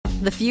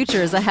The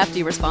future is a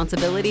hefty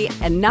responsibility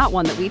and not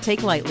one that we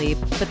take lightly,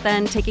 but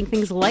then taking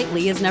things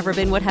lightly has never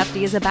been what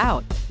Hefty is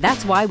about.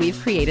 That's why we've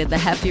created the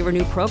Hefty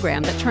Renew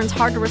program that turns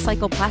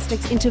hard-to-recycle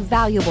plastics into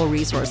valuable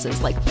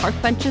resources like park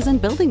benches and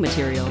building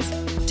materials.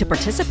 To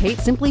participate,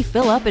 simply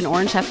fill up an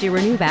orange Hefty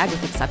Renew bag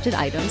with accepted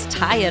items,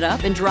 tie it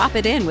up, and drop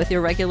it in with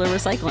your regular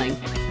recycling.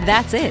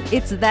 That's it.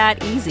 It's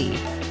that easy.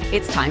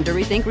 It's time to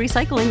rethink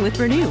recycling with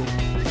Renew.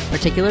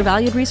 Particular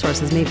valued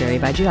resources may vary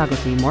by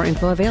geography. More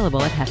info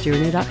available at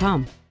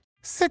heftyrenew.com.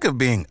 Sick of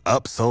being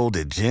upsold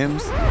at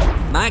gyms?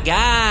 My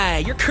guy,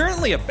 you're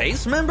currently a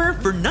base member?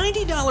 For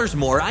 $90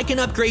 more, I can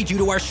upgrade you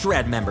to our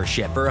Shred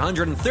membership. For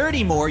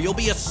 $130 more, you'll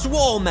be a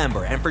Swole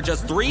member. And for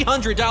just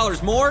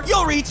 $300 more,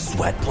 you'll reach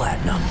Sweat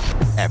Platinum.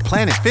 At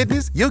Planet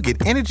Fitness, you'll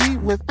get energy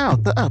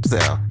without the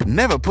upsell.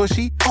 Never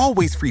pushy,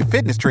 always free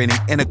fitness training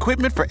and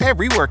equipment for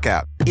every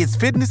workout. It's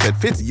fitness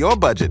that fits your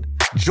budget.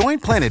 Join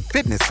Planet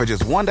Fitness for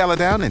just $1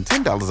 down and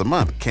 $10 a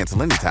month.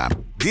 Cancel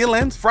anytime. Deal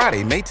ends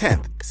Friday, May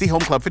 10th. See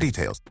Home Club for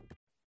details.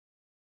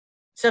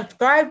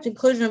 Subscribe to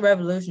Inclusion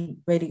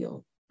Revolution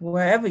Radio,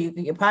 wherever you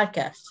get your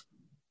podcasts.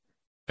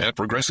 At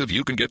Progressive,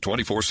 you can get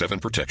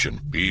 24/7 protection,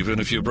 even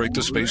if you break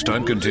the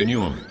space-time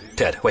continuum.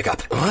 Ted, wake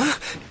up. Huh?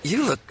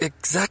 You look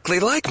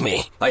exactly like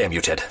me. I am you,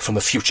 Ted, from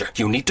the future.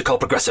 You need to call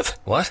Progressive.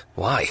 What?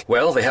 Why?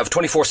 Well, they have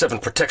 24/7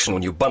 protection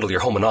when you bundle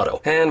your home and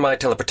auto, and my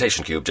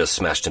teleportation cube just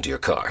smashed into your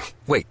car.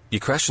 Wait, you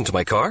crashed into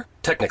my car?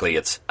 Technically,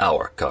 it's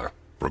our car.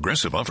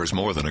 Progressive offers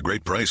more than a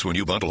great price when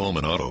you bundle home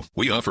and auto.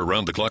 We offer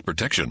round-the-clock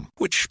protection,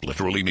 which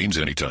literally means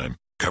anytime.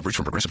 Coverage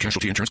from Progressive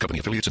Casualty Insurance Company,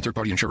 affiliates, and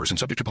third-party insurers, and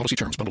subject to policy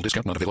terms. Bundle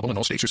discount not available in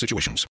all states or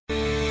situations.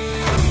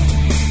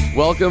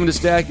 Welcome to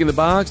Stacking the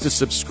Box. To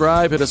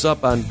subscribe, hit us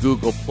up on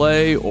Google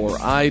Play or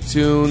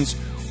iTunes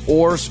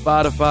or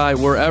Spotify,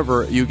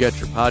 wherever you get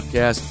your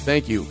podcast.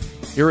 Thank you.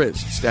 Here is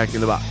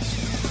Stacking the Box.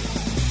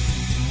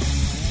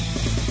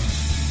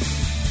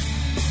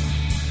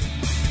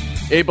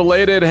 A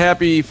belated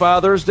happy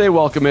Father's Day.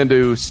 Welcome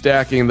into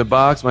Stacking the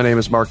Box. My name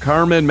is Mark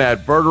Harmon,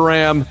 Matt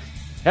Verderam.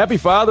 Happy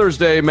Father's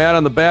Day, Matt,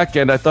 on the back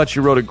end. I thought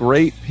you wrote a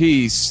great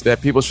piece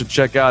that people should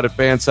check out at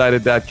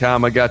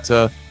fansided.com. I got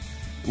to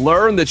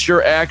learn that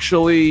you're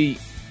actually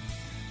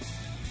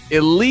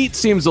elite,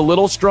 seems a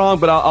little strong,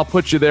 but I'll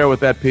put you there with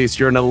that piece.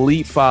 You're an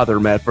elite father,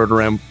 Matt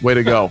Verderam. Way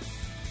to go.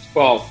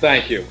 Well,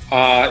 thank you.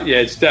 Yeah,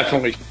 it's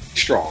definitely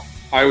strong.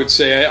 I would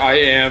say I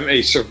am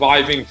a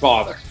surviving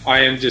father. I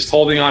am just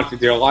holding on for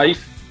dear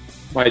life.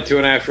 My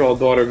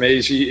 2.5-year-old daughter,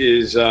 Maisie,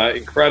 is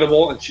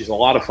incredible, and she's a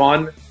lot of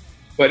fun.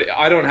 But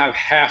I don't have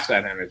half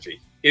that energy.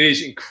 It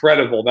is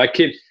incredible. That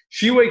kid,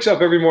 she wakes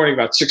up every morning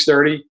about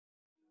 6:30,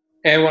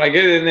 and when I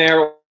get in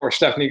there, or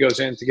Stephanie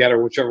goes in to get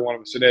her, whichever one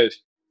of us it is,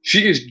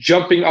 she is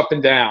jumping up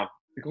and down,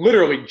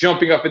 literally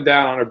jumping up and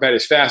down on her bed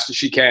as fast as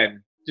she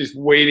can, just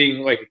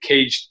waiting like a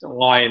caged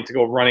lion to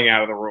go running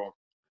out of the room.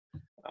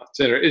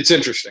 It's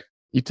interesting.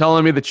 You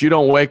telling me that you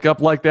don't wake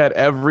up like that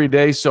every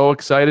day, so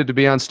excited to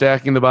be on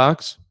Stacking the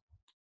Box?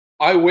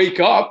 I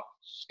wake up,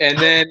 and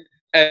then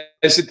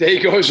as the day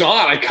goes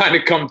on, I kind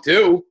of come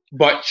to.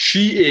 But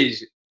she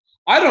is,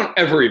 I don't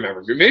ever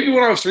remember. Maybe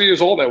when I was 3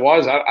 years old, I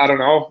was. I don't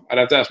know. I'd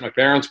have to ask my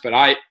parents. But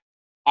I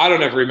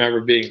don't ever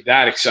remember being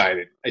that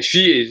excited.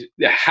 She is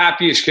the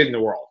happiest kid in the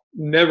world.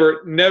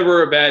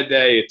 Never a bad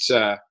day.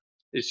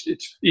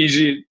 It's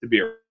easy to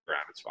be around.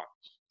 It's fun.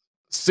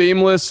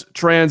 Seamless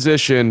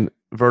transition,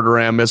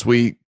 Verderam, as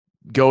we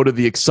go to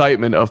the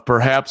excitement of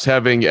perhaps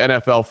having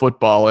NFL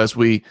football. I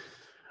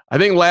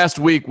think last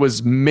week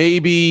was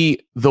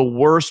maybe the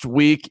worst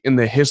week in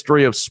the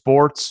history of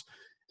sports,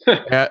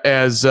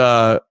 as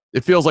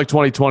it feels like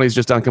 2020 is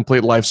just on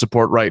complete life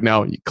support right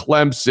now.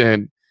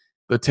 Clemson,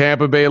 the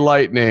Tampa Bay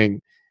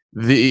Lightning,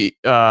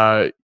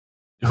 as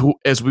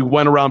we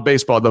went around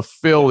baseball, the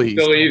Phillies,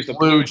 the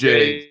Blue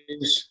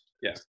Jays.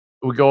 Yeah,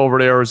 we go over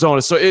to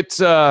Arizona. So it's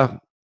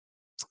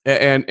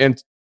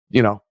and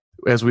you know,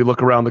 as we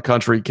look around the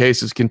country,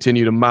 cases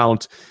continue to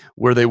mount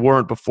where they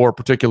weren't before,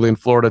 particularly in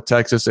Florida,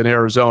 Texas, and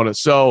Arizona.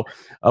 So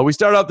we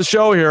start out the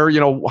show here. You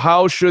know,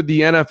 how should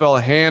the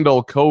NFL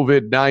handle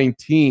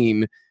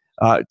COVID-19?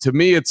 To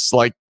me, it's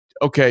like,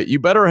 okay, you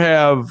better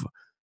have,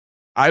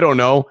 I don't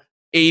know,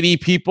 80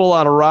 people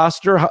on a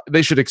roster.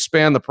 They should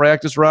expand the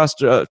practice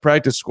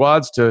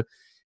squads to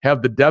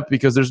have the depth,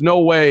 because there's no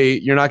way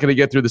you're not going to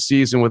get through the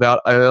season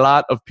without a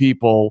lot of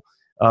people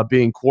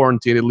being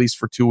quarantined at least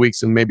for 2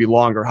 weeks and maybe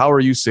longer. How are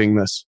you seeing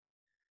this?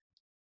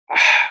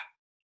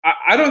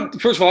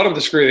 First of all, I don't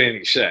disagree with anything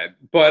you said,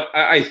 but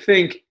I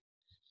think,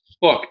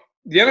 look,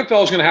 the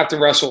NFL is going to have to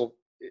wrestle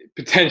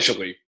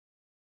potentially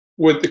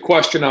with the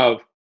question of,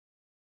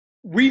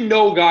 we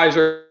know guys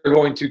are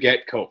going to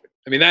get COVID.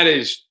 I mean, that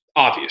is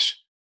obvious.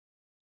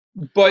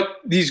 But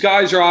these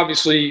guys are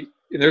obviously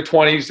in their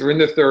 20s, they're in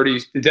their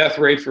 30s. The death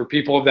rate for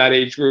people of that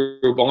age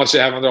group, unless they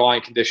have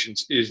underlying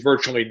conditions, is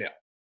virtually nil.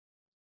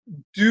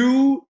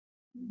 Do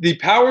the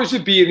powers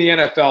that be in the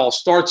NFL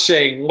start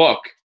saying, look,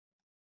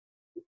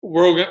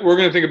 we're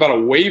going to think about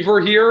a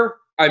waiver here?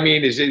 I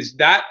mean, is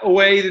that a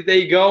way that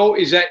they go?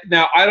 Is that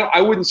now?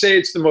 I wouldn't say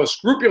it's the most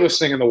scrupulous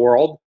thing in the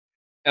world,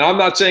 and I'm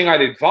not saying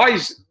I'd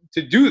advise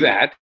to do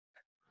that,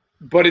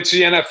 but it's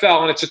the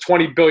NFL and it's a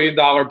 $20 billion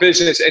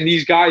business, and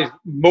these guys,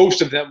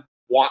 most of them,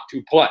 want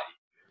to play.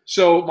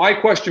 So my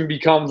question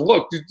becomes,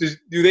 look,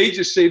 do they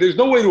just say there's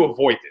no way to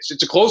avoid this?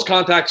 It's a close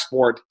contact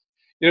sport.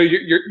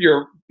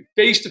 You're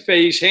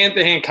face-to-face,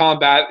 hand-to-hand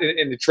combat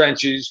in the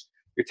trenches.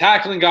 You're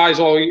tackling guys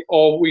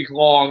all week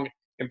long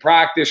in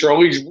practice, or at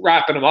least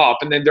wrapping them up,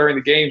 and then during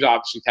the games,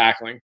 obviously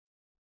tackling.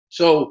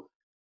 So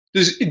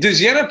does the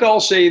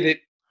NFL say that,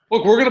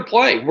 look, we're going to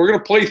play. We're going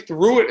to play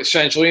through it,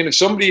 essentially. And if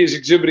somebody is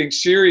exhibiting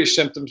serious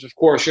symptoms, of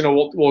course,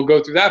 we'll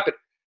go through that. But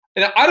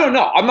and I don't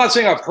know. I'm not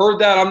saying I've heard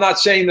that. I'm not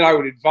saying that I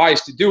would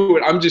advise to do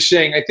it. I'm just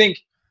saying I think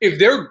if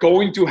they're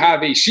going to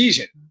have a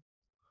season,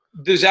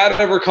 does that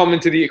ever come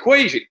into the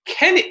equation?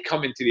 Can it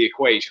come into the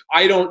equation?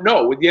 I don't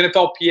know. Would the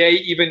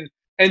NFLPA even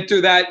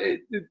enter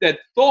that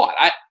thought?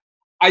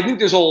 I think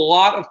there's a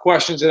lot of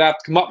questions that have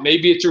to come up.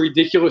 Maybe it's a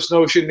ridiculous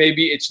notion.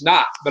 Maybe it's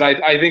not. But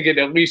I think it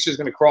at least is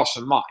going to cross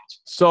some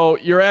minds. So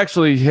you're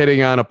actually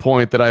hitting on a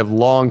point that I've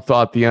long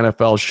thought the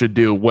NFL should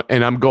do.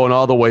 And I'm going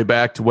all the way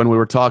back to when we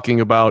were talking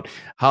about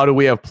how do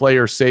we have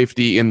player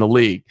safety in the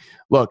league.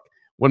 Look,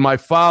 when my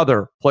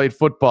father played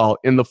football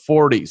in the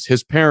 40s,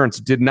 his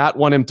parents did not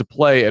want him to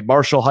play at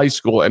Marshall High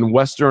School in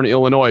Western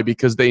Illinois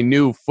because they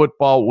knew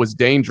football was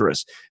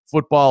dangerous.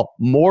 Football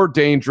more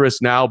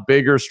dangerous now,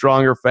 bigger,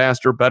 stronger,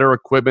 faster, better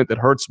equipment that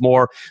hurts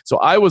more. So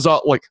I was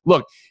all like,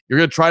 look, you're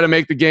going to try to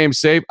make the game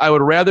safe. I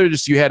would rather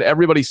just you had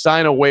everybody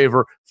sign a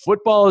waiver.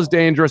 Football is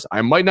dangerous.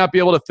 I might not be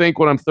able to think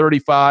when I'm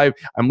 35.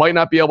 I might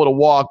not be able to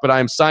walk, but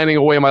I'm signing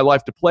away my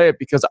life to play it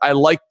because I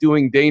like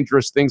doing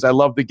dangerous things. I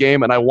love the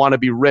game, and I want to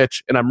be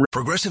rich. And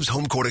Progressive's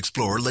Home Court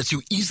Explorer lets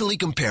you easily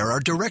compare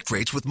our direct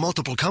rates with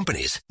multiple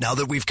companies. Now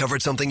that we've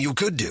covered something you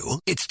could do,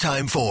 it's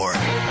time for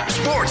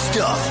sports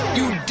stuff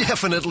you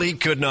definitely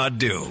could not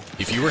do.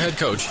 If you were head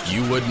coach,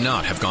 you would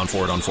not have gone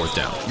for it on fourth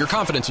down. Your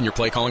confidence in your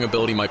play calling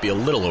ability might be a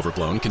little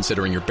overblown,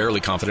 considering you're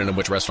barely confident in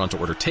which restaurant to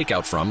order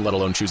takeout from, let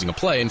alone choosing a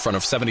play in front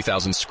of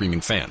 70,000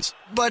 screaming fans.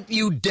 But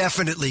you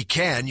definitely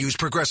can use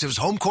Progressive's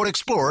Home Court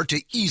Explorer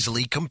to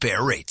easily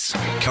compare rates.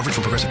 Coverage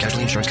from Progressive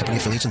Casualty Insurance Company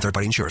affiliates and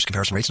third-party insurers.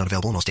 Comparison rates not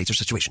available in all states or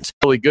situations.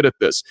 Really good at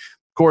this.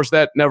 Of course,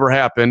 that never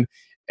happened.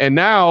 And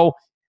now,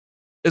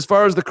 as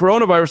far as the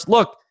coronavirus,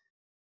 look,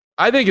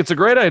 I think it's a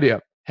great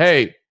idea.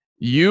 Hey,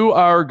 you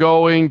are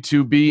going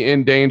to be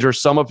in danger.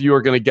 Some of you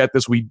are going to get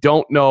this. We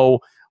don't know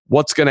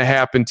what's going to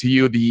happen to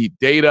you. The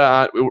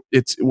data,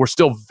 we're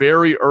still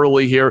very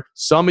early here.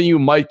 Some of you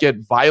might get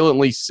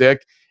violently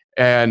sick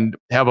and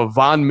have a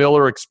Von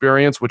Miller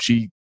experience, which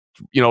he,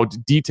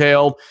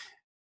 detailed,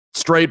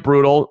 straight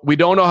brutal. We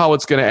don't know how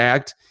it's going to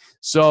act.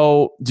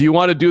 So do you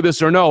want to do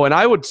this or no? And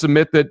I would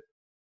submit that,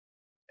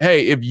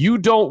 hey, if you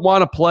don't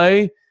want to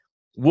play,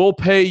 we'll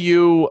pay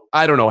you,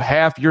 I don't know,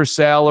 half your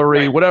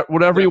salary,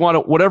 whatever you want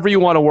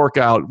to work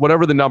out,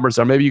 whatever the numbers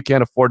are. Maybe you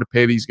can't afford to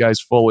pay these guys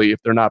fully if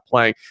they're not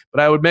playing, but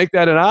I would make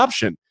that an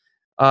option.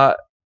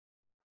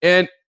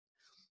 And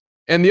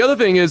the other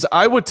thing is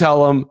I would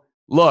tell them,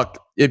 look,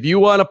 if you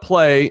want to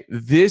play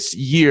this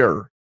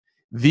year,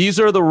 these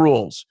are the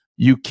rules.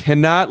 You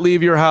cannot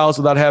leave your house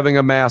without having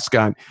a mask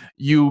on.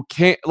 You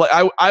can't.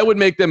 I would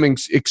make them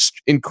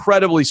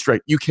incredibly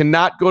strict. You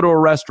cannot go to a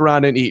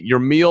restaurant and eat. Your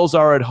meals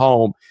are at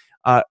home.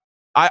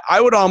 I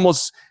would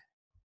almost.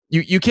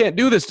 You can't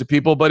do this to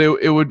people, but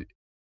it would.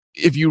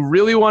 If you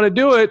really want to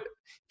do it,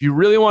 if you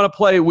really want to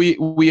play,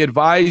 we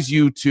advise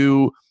you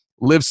to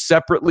live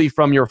separately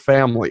from your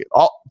family.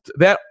 All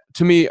that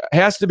to me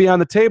has to be on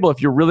the table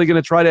if you're really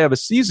going to try to have a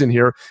season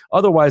here.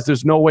 Otherwise,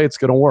 there's no way it's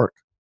going to work.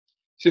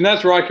 See, and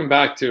that's where I come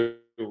back to.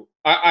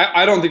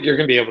 I don't think you're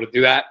going to be able to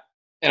do that.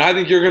 And I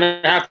think you're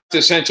going to have to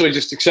essentially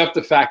just accept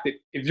the fact that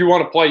if you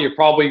want to play, you're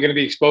probably going to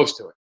be exposed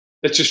to it.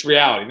 That's just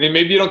reality. I mean,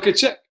 maybe you don't get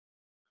sick.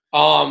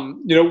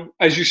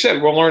 As you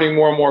said, we're learning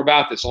more and more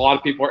about this. A lot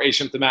of people are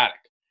asymptomatic.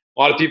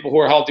 A lot of people who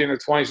are healthy in their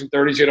 20s and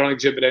 30s, they don't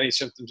exhibit any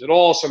symptoms at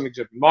all. Some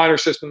exhibit minor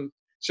symptoms.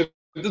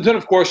 And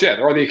of course,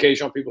 there are the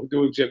occasional people who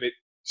do exhibit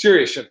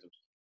serious symptoms.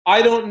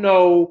 I don't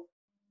know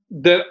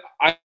that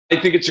I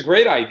think it's a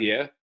great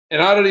idea.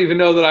 And I don't even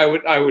know that I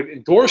would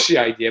endorse the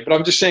idea, but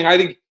I'm just saying I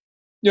think,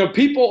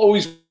 people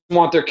always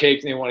want their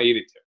cake and they want to eat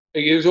it too.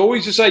 There's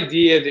always this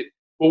idea that,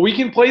 well, we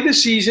can play the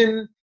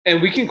season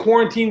and we can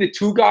quarantine the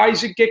two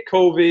guys that get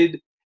COVID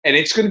and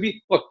it's going to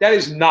be, look, that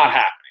is not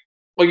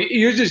happening.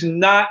 You're just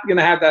not going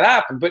to have that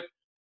happen. But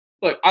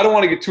look, I don't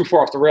want to get too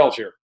far off the rails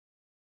here.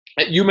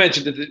 You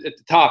mentioned at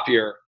the top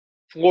here,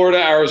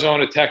 Florida,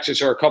 Arizona,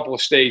 Texas are a couple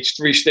of states,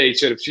 3 states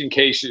that have seen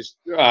cases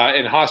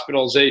and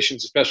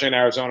hospitalizations, especially in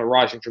Arizona,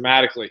 rising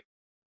dramatically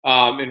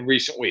in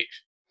recent weeks.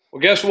 Well,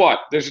 guess what?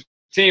 There's a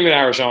team in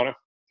Arizona.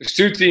 There's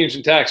 2 teams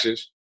in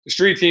Texas. There's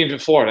 3 teams in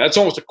Florida. That's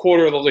almost a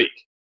quarter of the league,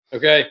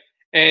 okay?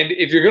 And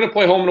if you're going to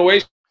play home and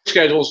away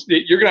schedules,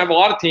 you're going to have a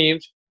lot of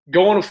teams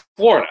going to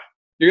Florida.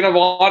 You're going to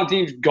have a lot of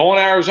teams going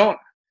to Arizona.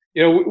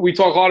 We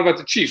talk a lot about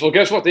the Chiefs. Well,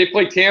 guess what? They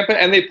play Tampa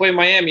and they play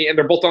Miami, and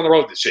they're both on the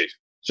road this season.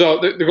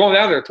 So they're going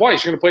down there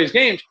twice. You're going to play these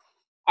games.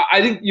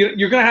 I think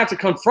you're going to have to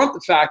confront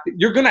the fact that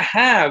you're going to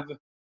have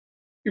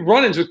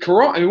run-ins with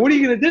Corona. I mean, what are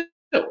you going to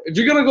If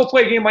you're going to go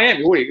play a game in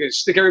Miami, what are you going to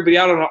stick everybody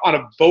out on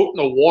a boat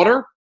in the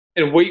water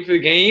and wait for the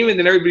game, and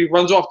then everybody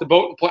runs off the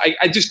boat and play?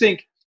 I just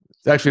think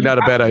it's actually not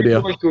a bad idea.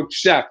 You're going to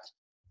accept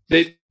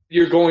that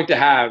you're going to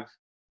have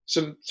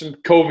some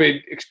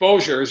COVID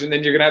exposures, and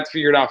then you're going to have to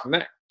figure it out from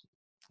there.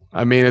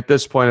 I mean, at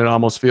this point, it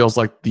almost feels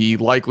like the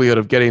likelihood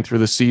of getting through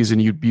the season,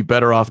 you'd be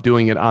better off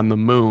doing it on the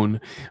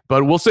moon.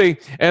 But we'll see.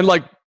 And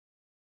like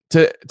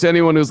to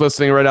anyone who's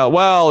listening right now,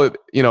 well,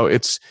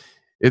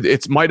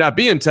 it might not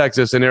be in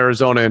Texas and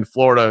Arizona and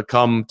Florida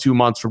come 2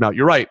 months from now.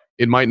 You're right.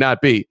 It might not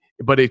be,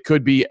 but it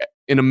could be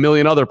in a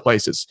million other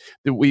places.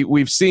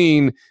 We've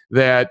seen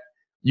that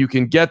you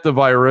can get the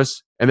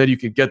virus and then you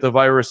can get the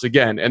virus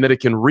again, and then it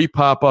can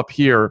repop up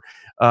here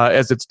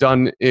as it's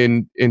done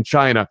in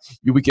China.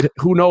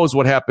 Who knows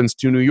what happens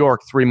to New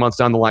York 3 months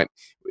down the line?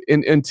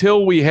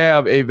 Until we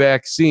have a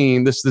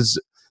vaccine, this is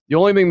the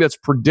only thing that's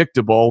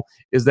predictable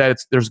is that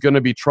there's going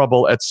to be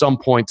trouble at some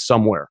point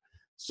somewhere.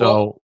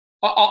 So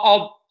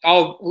I'll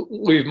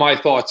leave my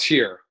thoughts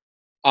here.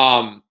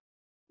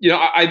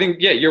 I think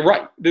you're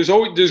right. There's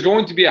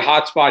going to be a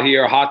hot spot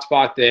here, a hot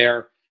spot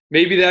there.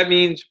 Maybe that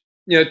means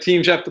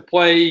teams have to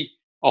play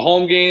a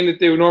home game that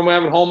they would normally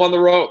have at home on the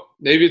road.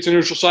 Maybe it's a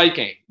neutral site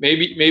game.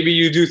 Maybe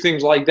you do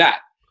things like that.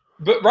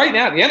 But right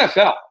now, the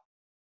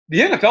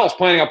NFL is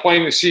planning on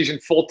playing the season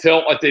full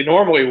tilt like they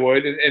normally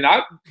would, and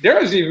there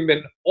hasn't even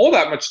been all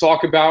that much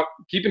talk about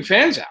keeping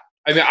fans out.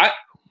 I mean,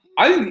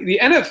 I think the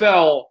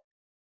NFL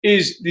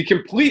is the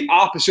complete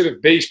opposite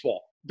of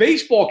baseball.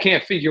 Baseball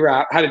can't figure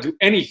out how to do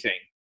anything.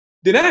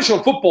 The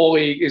National Football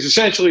League is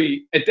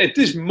essentially, at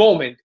this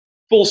moment,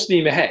 full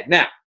steam ahead.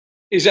 Now,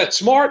 is that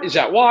smart? Is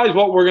that wise?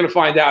 Well, we're going to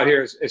find out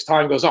here as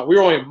time goes on. We're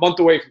only a month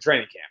away from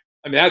training camp.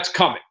 I mean, that's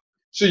coming.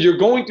 So you're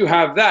going to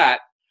have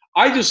that.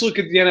 I just look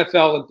at the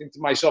NFL and think to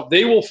myself,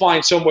 they will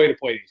find some way to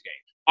play these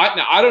games.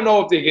 Now, I don't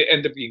know if they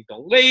end up being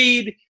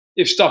delayed,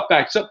 if stuff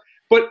backs up.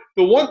 But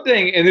the one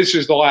thing, and this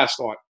is the last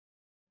thought,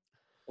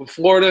 with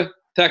Florida,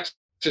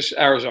 Texas,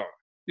 Arizona,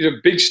 these are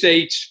big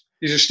states.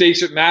 These are states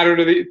that matter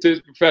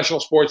to professional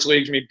sports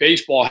leagues. I mean,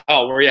 baseball,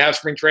 hell, where you have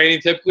spring training,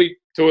 typically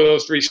 2 of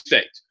those 3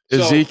 states.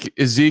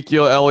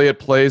 Ezekiel Elliott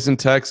plays in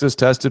Texas,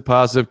 tested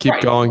positive.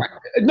 Keep going. Right.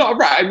 No,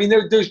 right. I mean,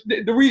 there's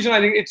the reason I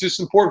think it's just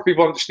important for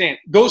people to understand.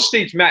 Those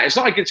states matter. It's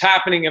not like it's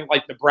happening in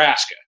like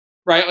Nebraska,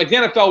 right? Like the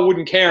NFL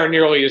wouldn't care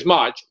nearly as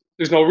much.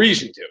 There's no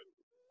reason to.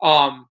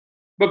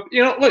 But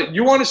look,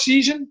 you want a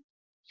season?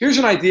 Here's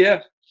an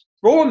idea: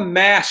 throw a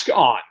mask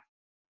on.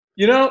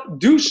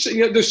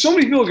 There's so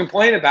many people who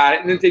complain about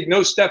it and then take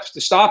no steps to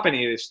stop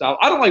any of this stuff.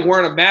 I don't like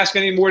wearing a mask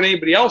any more than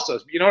anybody else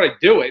does, but I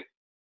do it.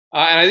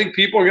 And I think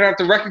people are going to have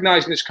to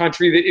recognize in this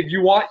country that if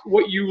you want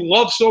what you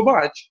love so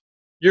much,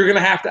 you're going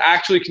to have to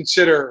actually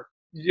consider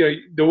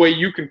the way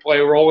you can play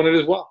a role in it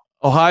as well.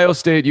 Ohio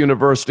State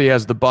University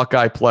has the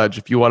Buckeye Pledge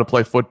if you want to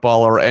play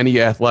football or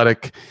any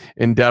athletic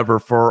endeavor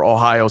for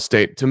Ohio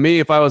State. To me,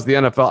 if I was the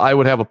NFL, I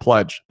would have a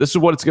pledge. This is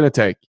what it's going to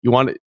take. You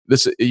want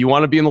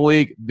to be in the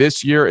league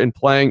this year and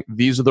playing,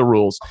 these are the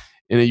rules.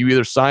 And you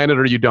either sign it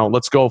or you don't.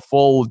 Let's go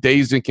full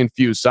dazed and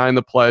confused. Sign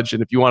the pledge.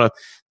 And if you want to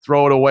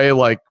throw it away,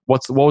 like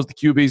what was the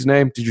QB's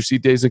name? Did you see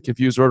Dazed and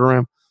Confused,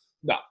 Rotoram?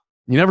 No.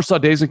 You never saw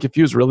Dazed and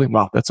Confused, really?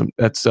 Wow, that's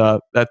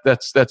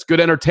good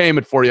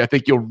entertainment for you. I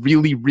think you'll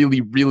really,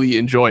 really, really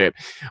enjoy it.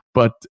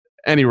 But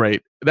at any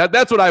rate,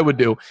 that's what I would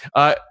do.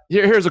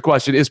 Here's a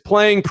question: is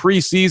playing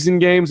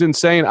preseason games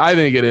insane? I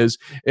think it is.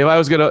 If I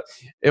was gonna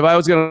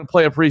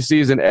play a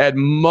preseason, at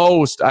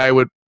most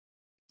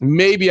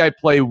I'd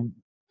play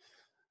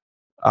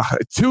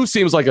 2.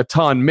 Seems like a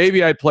ton.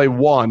 Maybe I'd play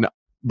 1.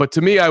 But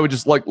to me, I would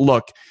just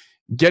look,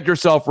 get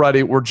yourself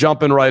ready. We're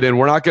jumping right in.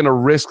 We're not going to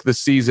risk the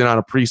season on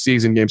a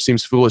preseason game.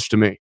 Seems foolish to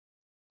me.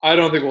 I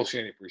don't think we'll see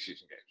any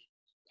preseason games.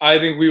 I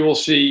think we will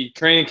see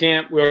training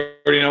camp. We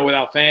already know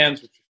without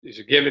fans, which is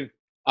a given.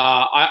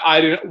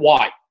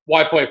 Why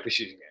play a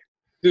preseason game?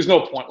 There's no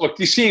point. Look,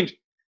 these teams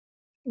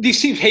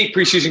hate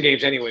preseason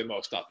games anyway.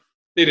 Most of them,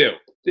 they do.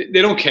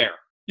 They don't care.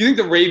 You think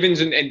the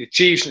Ravens and the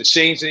Chiefs and the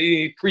Saints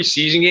need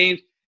preseason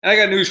games? And I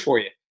got news for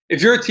you.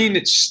 If you're a team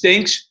that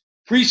stinks,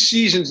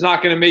 preseason's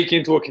not going to make you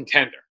into a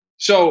contender.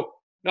 So,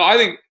 no, I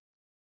think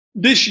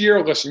this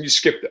year, listen, you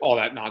skip all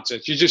that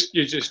nonsense. You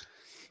just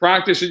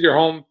practice at your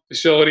home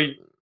facility.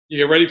 You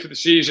get ready for the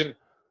season.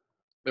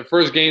 The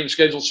first game is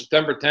scheduled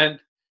September 10th.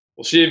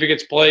 We'll see if it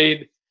gets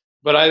played.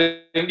 But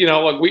I think,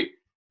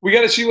 we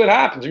got to see what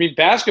happens. I mean,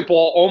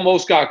 basketball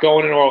almost got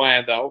going in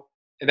Orlando,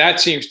 and that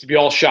seems to be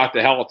all shot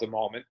to hell at the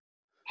moment.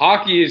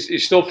 Hockey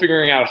is still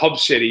figuring out hub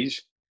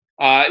cities.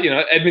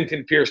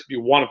 Edmonton appears to be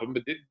one of them,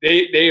 but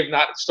they have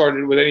not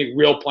started with any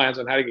real plans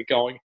on how to get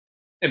going.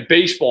 And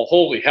baseball,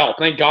 holy hell.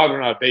 Thank God we're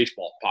not a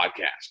baseball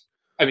podcast.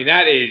 I mean,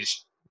 that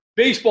is –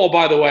 baseball,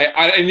 by the way,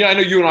 I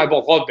know you and I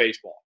both love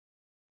baseball.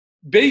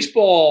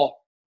 Baseball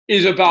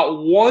is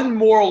about one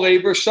more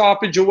labor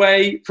stoppage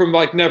away from,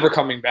 never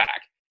coming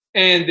back.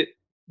 And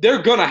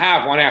they're going to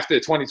have one after the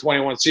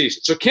 2021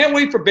 season. So can't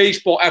wait for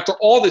baseball after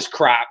all this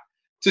crap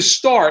to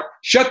start,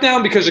 shut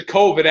down because of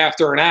COVID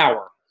after an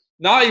hour,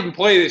 not even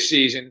play this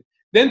season,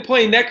 then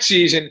play next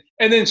season,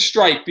 and then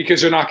strike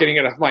because they're not getting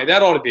enough money.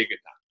 That ought to be a good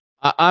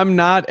time. I'm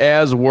not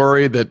as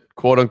worried that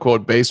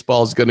quote-unquote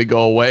baseball is going to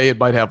go away. It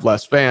might have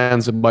less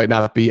fans. It might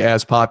not be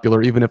as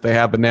popular, even if they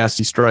have a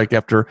nasty strike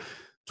after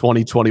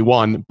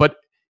 2021. But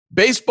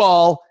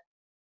baseball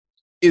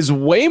is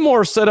way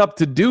more set up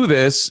to do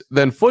this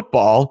than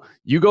football.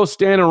 You go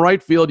stand in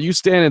right field, you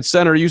stand in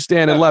center, you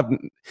stand in left.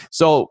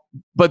 So,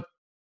 but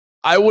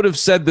I would have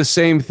said the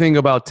same thing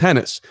about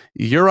tennis.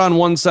 You're on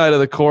one side of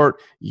the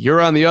court, you're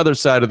on the other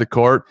side of the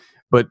court,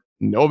 but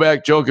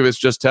Novak Djokovic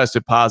just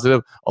tested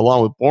positive,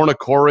 along with Borna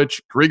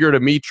Koric, Grigor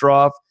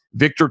Dimitrov,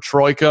 Victor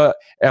Troika,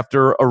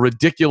 after a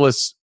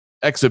ridiculous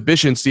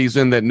exhibition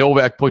season that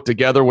Novak put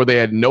together where they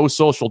had no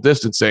social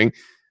distancing.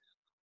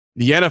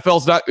 The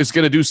NFL is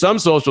going to do some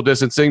social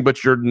distancing,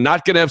 but you're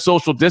not going to have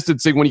social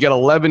distancing when you got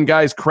 11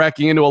 guys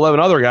cracking into 11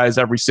 other guys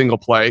every single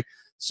play.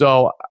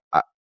 So,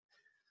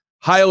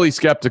 highly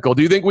skeptical.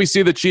 Do you think we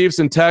see the Chiefs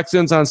and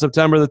Texans on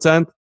September the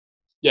 10th?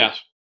 Yes.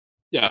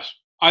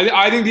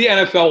 I think the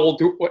NFL will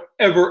do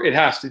whatever it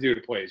has to do to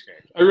play these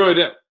games. I really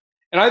do.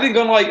 And I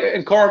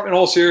think Carm, in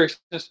all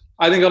seriousness,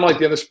 I think unlike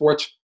the other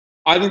sports,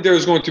 I think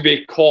there's going to be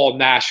a call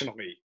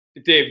nationally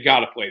that they've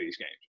got to play these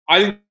games.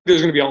 I think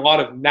there's going to be a lot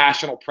of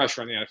national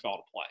pressure on the NFL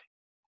to play.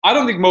 I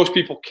don't think most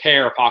people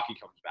care if hockey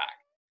comes back.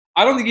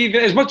 I don't think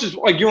even as much as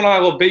like you and I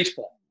love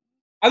baseball,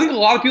 I think a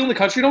lot of people in the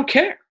country don't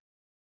care.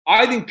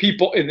 I think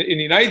people in the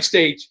United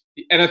States,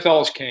 the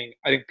NFL is king.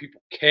 I think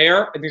people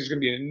care. I think there's going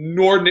to be an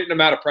inordinate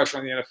amount of pressure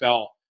on the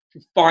NFL to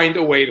find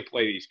a way to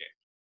play these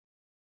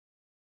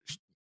games.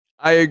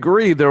 I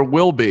agree there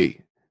will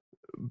be.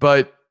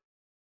 But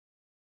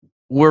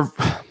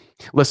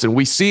listen,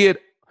 we see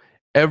it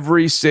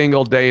every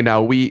single day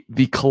now.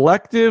 The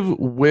collective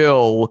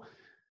will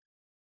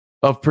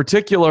of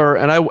particular,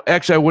 and I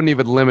wouldn't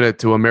even limit it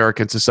to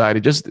American society.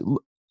 Just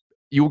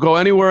you go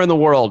anywhere in the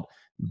world,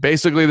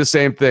 basically the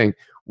same thing.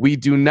 We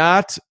do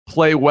not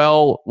play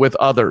well with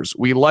others.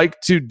 We like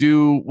to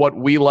do what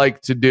we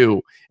like to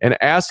do. And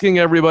asking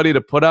everybody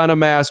to put on a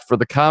mask for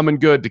the common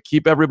good to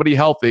keep everybody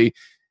healthy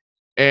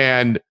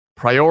and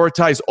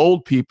prioritize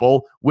old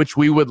people, which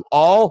we would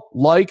all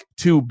like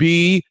to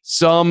be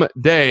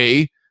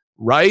someday,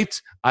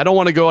 right? I don't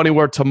want to go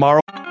anywhere tomorrow.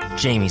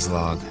 Jamie's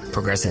log.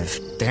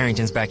 Progressive. The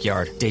Harrington's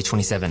backyard. Day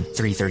 27,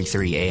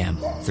 3:33 a.m.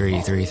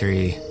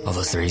 333. All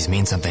those threes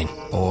mean something.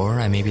 Or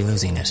I may be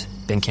losing it.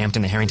 Been camped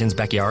in the Harrington's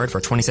backyard for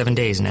 27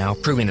 days now,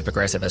 proving that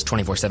Progressive has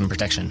 24/7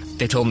 protection.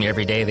 They told me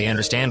every day they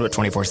understand what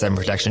 24/7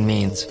 protection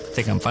means.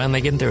 Think I'm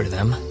finally getting through to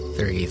them.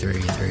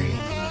 333.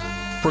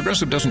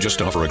 Progressive doesn't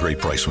just offer a great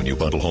price when you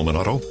bundle home and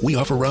auto. We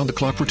offer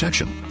round-the-clock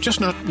protection.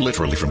 Just not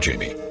literally from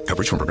Jamie.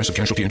 Coverage from Progressive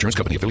Casualty Insurance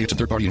Company, affiliates, and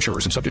third-party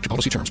insurers, and subject to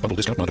policy terms. Bundle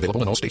discount not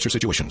available in all states or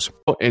situations.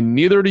 And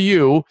neither do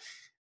you.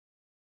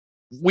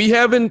 We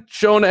haven't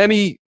shown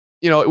any,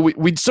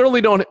 we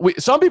certainly don't.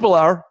 Some people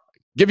are.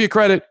 Give you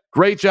credit.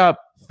 Great job.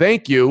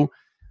 Thank you.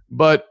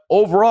 But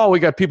overall, we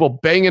got people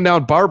banging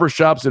down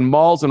barbershops and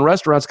malls and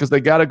restaurants because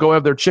they got to go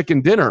have their chicken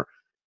dinner.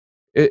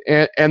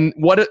 And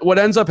what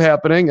ends up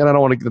happening, and I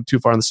don't want to get too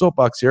far in the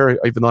soapbox here,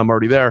 even though I'm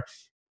already there,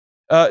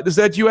 is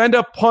that you end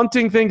up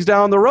punting things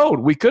down the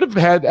road. We could have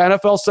had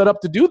NFL set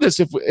up to do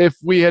this if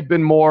we had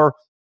been more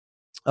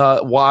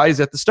wise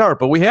at the start,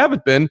 but we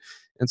haven't been.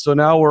 And so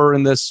now we're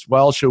in this,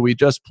 well, should we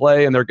just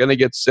play and they're going to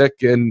get sick?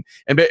 And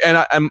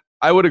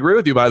I would agree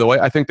with you, by the way.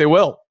 I think they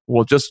will.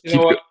 We'll just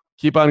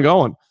keep on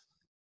going.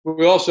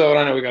 We also, and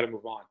I know we got to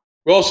move on.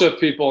 We also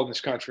have people in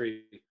this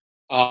country,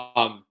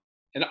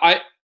 and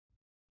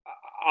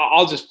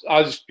I'll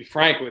just be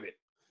frank with it.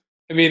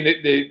 I mean,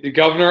 the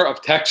governor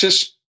of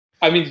Texas,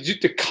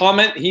 the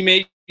comment he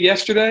made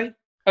yesterday,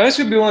 that's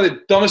going to be one of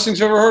the dumbest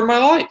things I've ever heard in my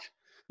life.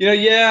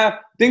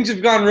 Things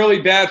have gone really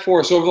bad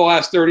for us over the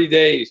last 30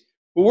 days,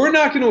 but we're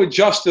not going to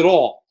adjust at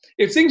all.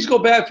 If things go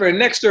bad for the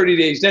next 30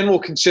 days, then we'll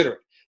consider it.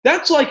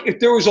 That's like if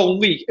there was a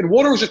leak and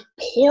water was just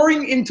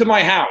pouring into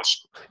my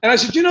house. And I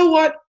said, you know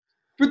what?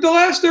 For the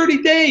last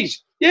 30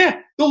 days,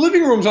 the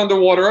living room's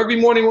underwater every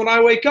morning when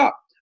I wake up.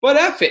 But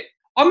F it.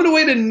 I'm going to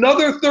wait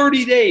another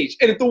 30 days.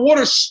 And if the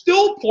water's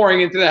still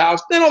pouring into the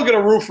house, then I'll get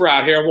a roofer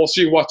out here and we'll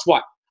see what's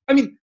what.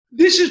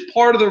 This is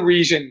part of the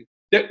reason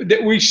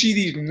that we see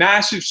these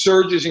massive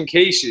surges in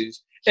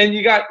cases. And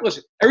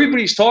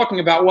everybody's talking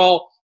about,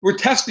 well, we're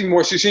testing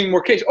more, so you're seeing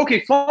more cases.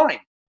 Okay, fine.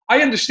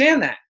 I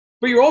understand that.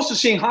 But you're also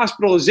seeing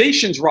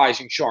hospitalizations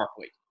rising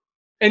sharply.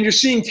 And you're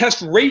seeing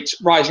test rates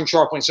rising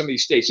sharply in some of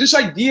these states. This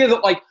idea that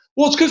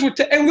it's because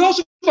and we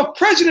also have a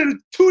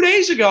president 2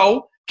 days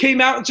ago came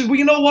out and said, well,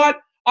 you know what?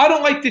 I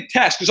don't like to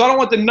test because I don't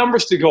want the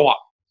numbers to go up.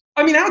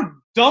 How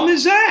dumb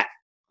is that?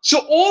 So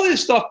all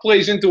this stuff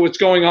plays into what's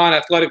going on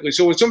athletically.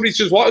 So when somebody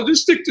says, well,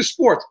 just stick to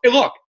sports. Hey,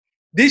 look,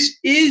 this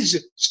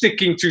is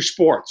sticking to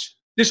sports.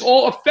 This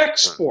all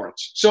affects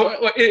sports. So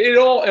it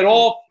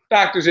all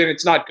factors in.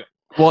 It's not good.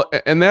 Well,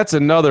 and that's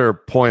another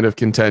point of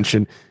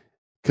contention,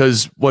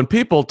 because when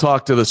people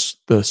talk to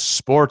the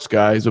sports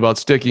guys about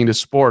sticking to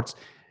sports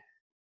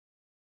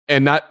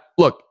and not –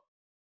 look,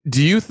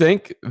 do you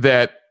think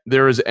that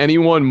there is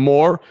anyone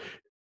more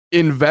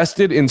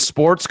invested in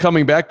sports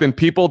coming back than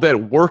people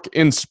that work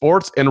in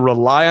sports and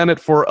rely on it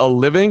for a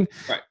living.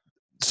 Right.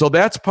 So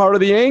that's part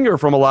of the anger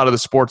from a lot of the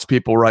sports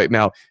people right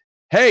now.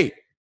 Hey,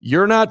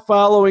 you're not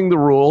following the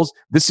rules.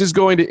 This is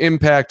going to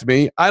impact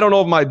me. I don't know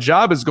if my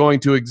job is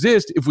going to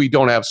exist if we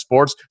don't have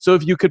sports. So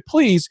if you could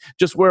please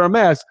just wear a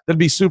mask, that'd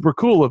be super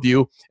cool of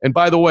you. And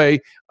by the way,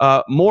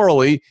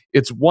 morally,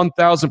 it's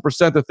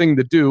 1,000% the thing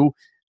to do.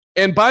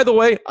 And by the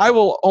way, I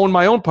will own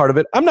my own part of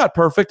it. I'm not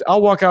perfect.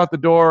 I'll walk out the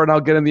door and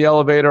I'll get in the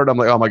elevator and I'm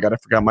like, oh my God, I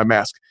forgot my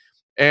mask.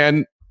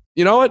 And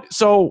you know what?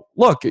 So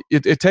look,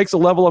 it takes a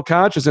level of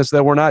consciousness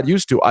that we're not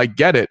used to. I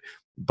get it.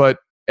 But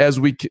as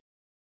we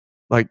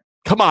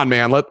come on,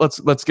 man,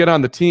 let's get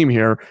on the team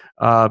here.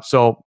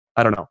 So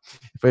I don't know.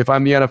 If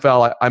I'm the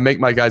NFL, I make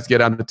my guys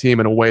get on the team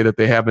in a way that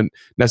they haven't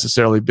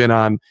necessarily been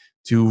on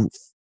to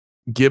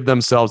give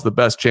themselves the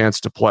best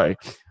chance to play.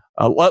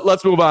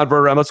 Let's move on,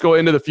 Verderame. Let's go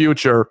into the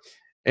future.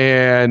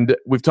 And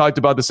we've talked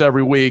about this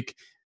every week,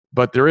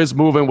 but there is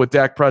movement with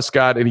Dak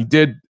Prescott, and he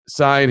did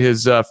sign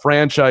his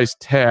franchise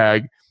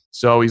tag.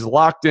 So he's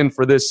locked in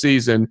for this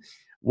season.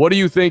 What do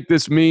you think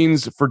this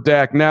means for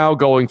Dak now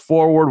going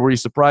forward? Were you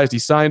surprised he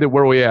signed it?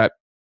 Where are we at?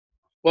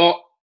 Well,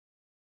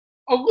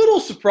 a little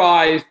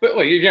surprised, but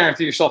look, you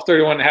guarantee yourself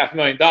 $31.5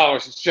 million.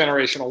 It's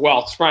generational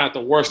wealth. It's probably not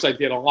the worst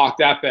idea to lock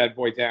that bad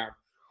boy down.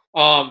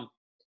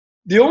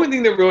 The only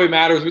thing that really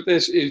matters with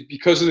this is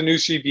because of the new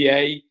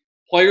CBA,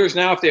 players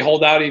now, if they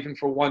hold out even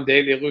for one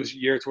day, they lose a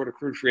year toward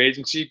accrued free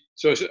agency.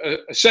 So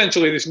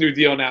essentially this new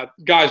deal now,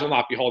 guys will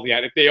not be holding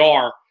out. If they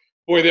are,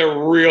 boy, they're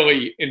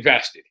really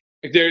invested.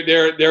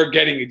 They're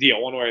getting a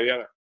deal one way or the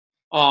other.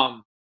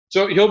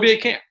 So he'll be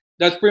at camp.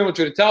 That's pretty much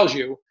what it tells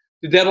you.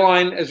 The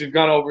deadline, as we've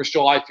gone over, is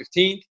July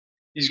 15th.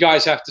 These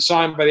guys have to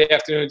sign by the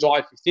afternoon of July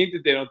 15th.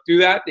 If they don't do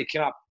that, they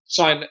cannot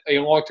sign a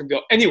long-term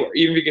deal anywhere,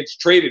 even if he gets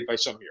traded by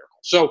some miracle.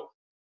 So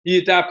he,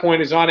 at that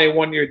point, is on a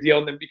one-year deal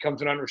and then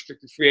becomes an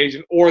unrestricted free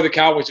agent, or the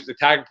Cowboys have to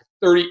tag him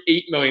for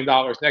 $38 million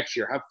next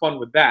year. Have fun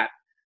with that.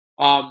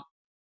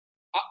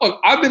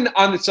 Look, I've been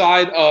on the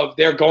side of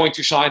they're going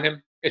to sign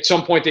him. At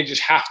some point, they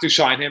just have to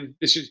sign him.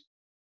 This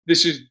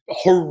is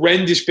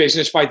horrendous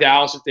business by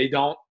Dallas if they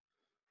don't.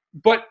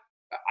 But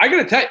I got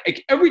to tell you,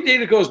 every day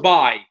that goes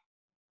by,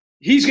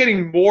 he's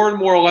getting more and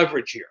more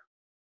leverage here.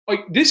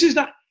 This is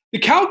not – the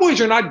Cowboys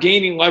are not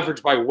gaining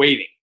leverage by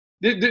waiting.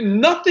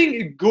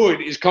 Nothing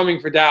good is coming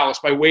for Dallas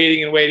by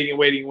waiting and waiting and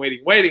waiting and waiting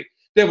and waiting.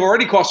 They've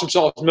already cost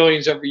themselves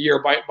millions every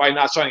year by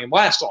not signing him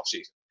last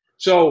offseason.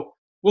 So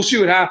we'll see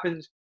what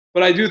happens.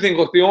 But I do think,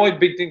 look, the only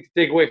big thing to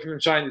take away from him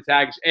signing the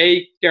tag is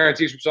A,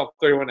 guarantees himself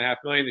 $31.5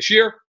 million this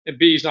year, and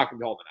B, he's not going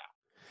to be holding out.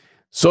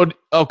 So,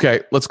 okay,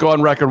 let's go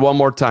on record one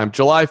more time.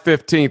 July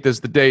 15th is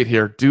the date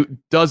here.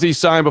 Does he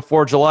sign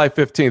before July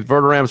 15th?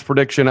 Verderame's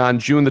prediction on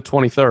June the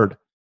 23rd.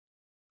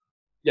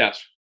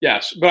 Yes.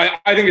 But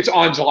I think it's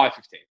on July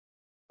 15th.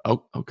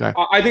 Oh, okay.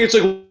 I think it's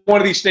like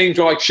one of these things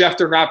where like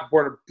Schefter and Rappaport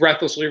are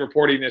breathlessly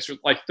reporting this with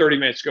like 30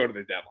 minutes to go to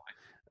the deadline.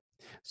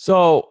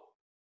 So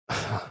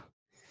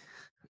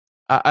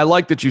I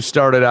like that you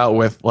started out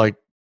with like,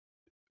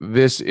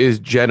 this is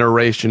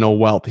generational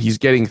wealth. He's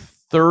getting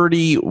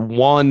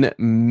 $31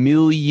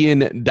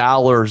 million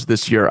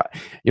this year.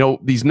 You know,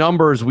 these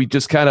numbers, we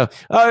just kind of,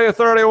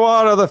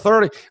 31 of the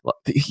 30.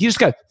 He just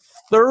got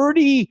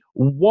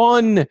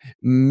 $31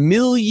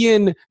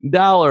 million.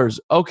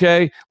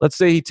 Okay, let's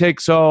say he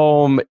takes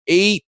home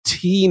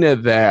 18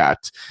 of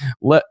that.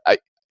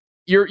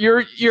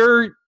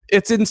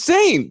 It's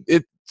insane.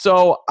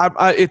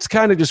 It's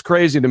kind of just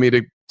crazy to me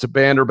to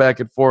banter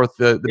back and forth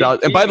the dollars.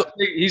 And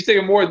he's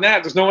taking more than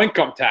that. There's no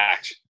income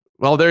tax.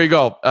 Well, there you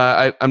go.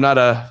 I'm not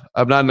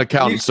an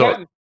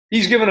accountant.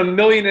 He's given $1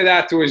 million of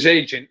that to his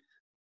agent,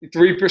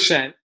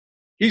 3%.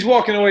 He's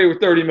walking away with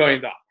 $30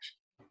 million.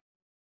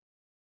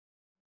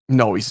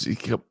 No, he's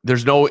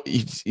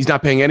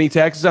not paying any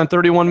taxes on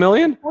 $31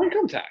 million. No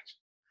income tax.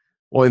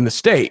 Well, in the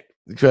state,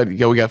 we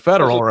got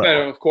federal.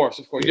 Federal, of course.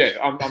 Yeah,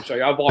 I'm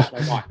sorry, I've lost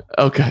my mind.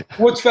 Okay.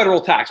 What's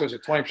federal tax? Was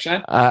it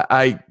 20%?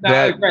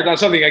 Not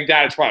something like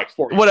that. It's probably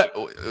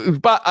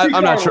 40%. But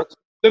I'm not sure.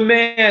 The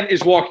man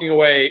is walking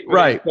away with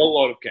a full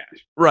load of cash.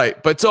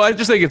 Right. But so I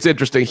just think it's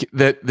interesting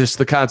that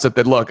the concept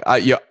that, look,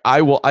 I do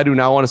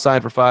not want to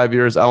sign for 5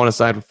 years. I want to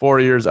sign for 4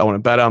 years. I want to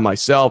bet on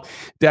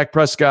myself. Dak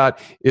Prescott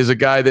is a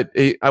guy that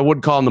I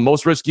wouldn't call him the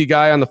most risky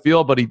guy on the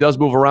field, but he does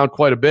move around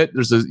quite a bit.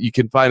 You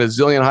can find a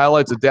zillion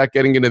highlights of Dak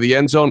getting into the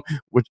end zone,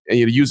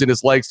 using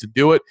his legs to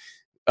do it.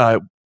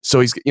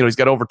 So he's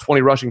got over 20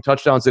 rushing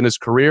touchdowns in his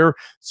career.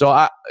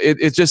 So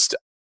it's just,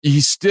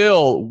 he's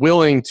still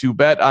willing to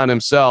bet on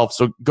himself.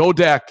 So go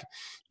Dak.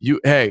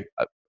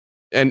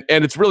 And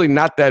it's really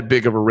not that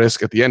big of a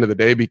risk at the end of the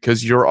day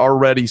because you're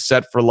already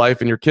set for life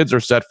and your kids are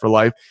set for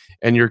life.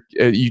 And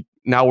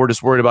now we're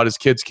just worried about his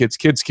kids.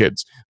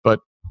 But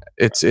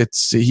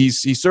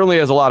he certainly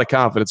has a lot of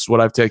confidence, what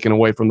I've taken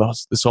away from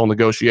this whole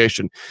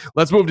negotiation.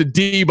 Let's move to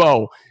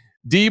Deebo.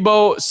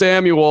 Deebo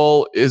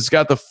Samuel has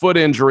got the foot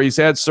injury. He's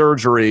had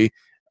surgery.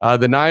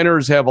 The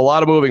Niners have a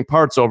lot of moving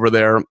parts over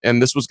there,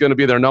 and this was going to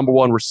be their number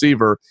one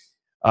receiver.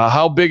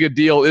 How big a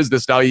deal is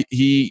this now?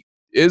 He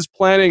is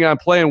planning on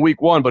playing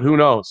week 1, but who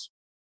knows?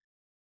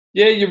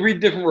 Yeah, you read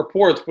different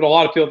reports, but a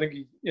lot of people think,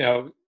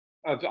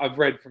 I've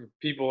read from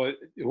people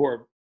who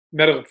are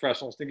medical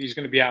professionals think he's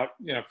going to be out,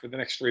 for the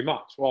next 3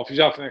 months. Well, if he's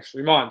out for the next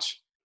 3 months,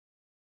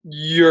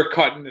 you're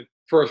cutting the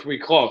first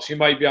week close. He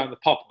might be on the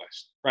PUP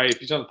list, right? If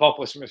he's on the PUP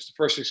list and misses the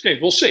first 6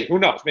 games, we'll see. Who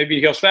knows? Maybe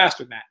he heals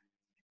faster than that.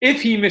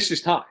 If he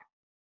misses time,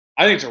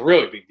 I think it's a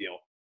really big deal.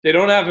 They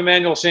don't have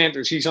Emmanuel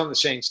Sanders. He's on the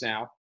Saints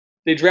now.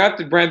 They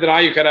drafted Brandon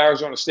Ayuk at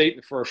Arizona State in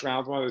the first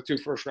round, one of the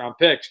 2 first-round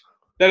picks.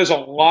 That is a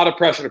lot of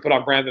pressure to put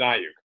on Brandon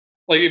Ayuk.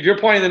 Like, if you're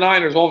playing the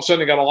Niners, all of a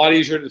sudden it got a lot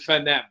easier to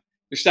defend them.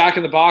 You're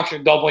stacking the box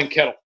and doubling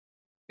Kittle.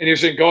 And you're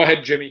saying, go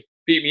ahead, Jimmy.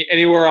 Beat me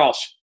anywhere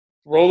else.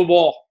 Throw the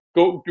ball.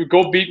 Go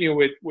beat me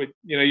with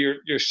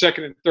your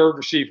second and third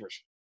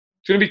receivers.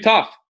 It's going to be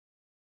tough.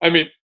 I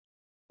mean,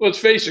 let's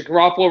face it,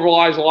 Garoppolo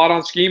relies a lot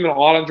on scheme and a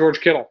lot on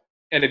George Kittle.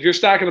 And if you're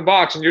stacking the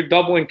box and you're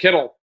doubling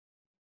Kittle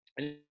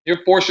and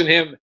you're forcing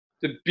him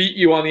to beat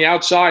you on the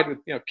outside with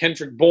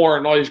Kendrick Bourne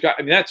and all these guys,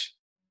 I mean,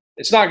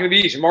 it's not going to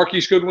be easy.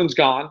 Marquise Goodwin's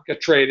gone, got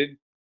traded.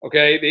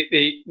 Okay,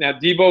 they now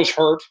Debo's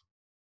hurt,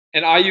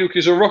 and Ayuk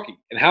is a rookie.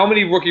 And how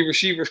many rookie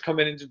receivers come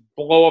in and just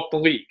blow up the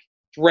league?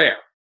 It's rare.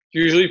 It's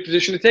usually a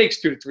position that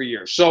takes 2 to 3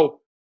 years. So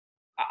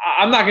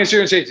I'm not going to sit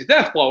here and say it's a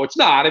death blow. It's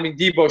not. I mean,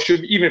 Debo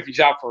should, even if he's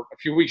out for a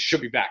few weeks, he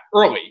should be back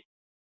early.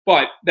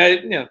 But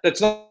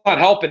that's not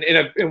helping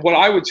in what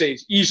I would say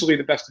is easily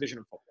the best division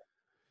of football.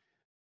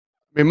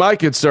 I mean, my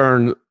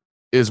concern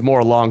is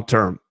more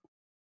long-term.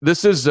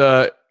 This is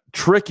a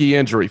tricky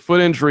injury.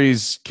 Foot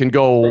injuries can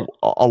go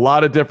a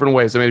lot of different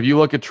ways. I mean, if you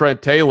look at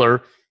Trent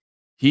Taylor,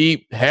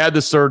 he had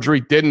the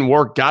surgery, didn't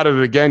work, got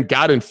it again,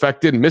 got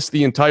infected, missed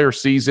the entire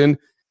season.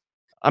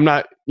 I'm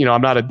not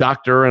a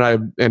doctor,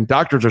 and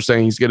doctors are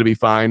saying he's going to be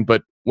fine.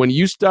 But when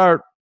you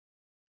start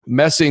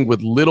messing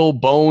with little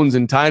bones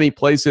in tiny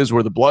places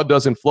where the blood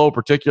doesn't flow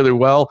particularly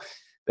well,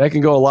 that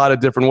can go a lot of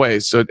different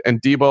ways. So,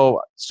 and Debo,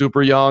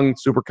 super young,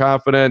 super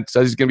confident,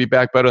 says he's going to be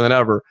back better than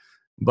ever.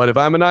 But if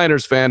I'm a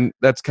Niners fan,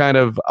 that's kind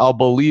of, I'll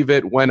believe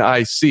it when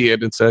I see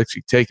it. It's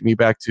actually taking me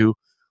back to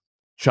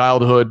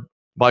childhood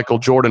Michael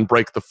Jordan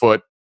break the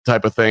foot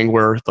type of thing,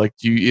 where like,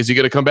 is he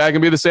going to come back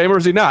and be the same, or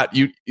is he not?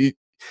 It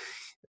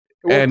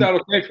worked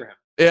out okay for him.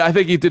 Yeah, I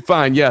think he did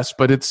fine, yes,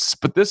 but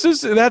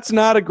that's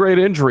not a great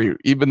injury,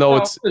 even though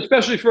it's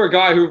especially for a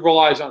guy who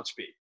relies on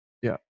speed.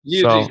 Yeah,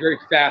 he's a very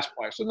fast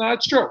player. So no,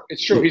 it's true.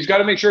 It's true. He's got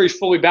to make sure he's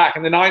fully back,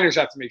 and the Niners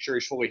have to make sure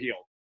he's fully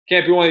healed.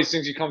 Can't be one of these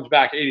things he comes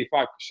back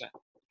 85%.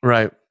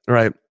 Right. All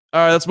right,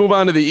 let's move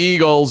on to the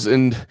Eagles.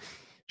 And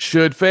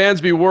should fans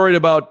be worried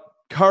about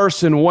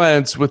Carson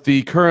Wentz with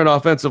the current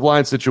offensive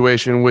line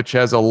situation, which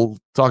has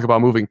talk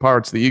about moving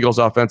parts? The Eagles'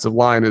 offensive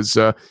line is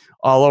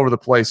all over the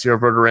place here,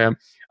 Verderame.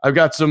 I've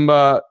got some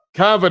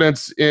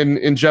confidence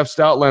in Jeff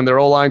Stoutland, their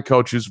O-line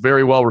coach, who's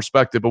very well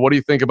respected. But what do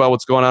you think about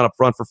what's going on up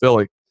front for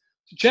Philly?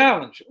 It's a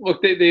challenge.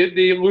 Look,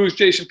 they lose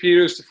Jason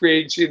Peters to free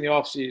agency in the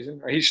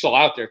offseason. He's still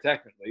out there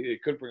technically. They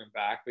could bring him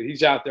back, but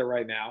he's out there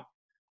right now.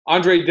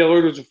 Andre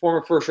Dillard, who's a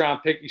former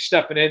first-round pick, he's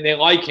stepping in. They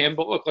like him,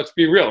 but look, let's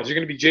be real. Is he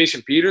going to be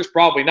Jason Peters?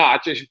 Probably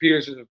not. Jason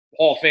Peters is a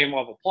Hall of Fame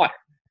level player.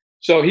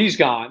 So he's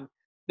gone.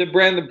 Then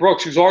Brandon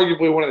Brooks, who's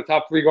arguably one of the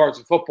top 3 guards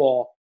in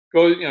football,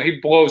 he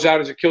blows out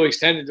his Achilles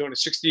tendon doing a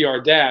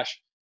 60-yard dash.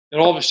 And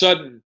all of a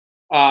sudden,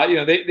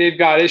 they've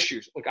got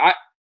issues. Look,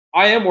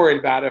 I am worried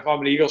about it if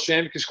I'm an Eagles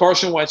fan, because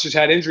Carson Wentz has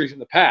had injuries in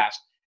the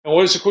past. And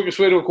what is the quickest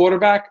way to a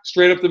quarterback?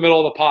 Straight up the middle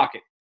of the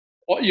pocket.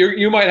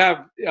 You might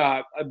have,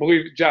 I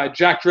believe,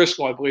 Jack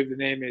Driscoll, I believe the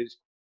name is,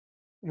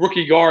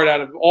 rookie guard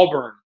out of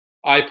Auburn.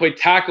 He played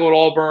tackle at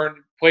Auburn,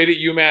 played at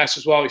UMass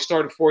as well. He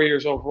started 4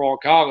 years overall in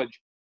college.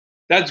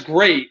 That's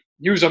great.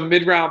 He was a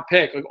mid-round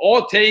pick. Like, all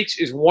it takes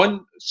is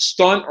one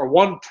stunt or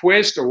one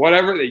twist or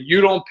whatever that you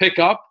don't pick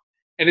up,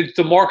 and it's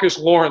DeMarcus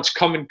Lawrence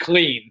coming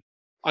clean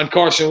on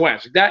Carson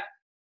Wentz.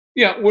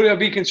 Would I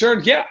be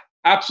concerned? Yeah,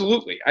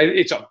 absolutely.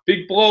 It's a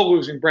big blow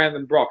losing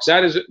Brandon Brooks.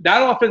 That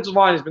offensive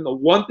line has been the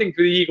one thing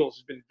for the Eagles.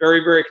 Has been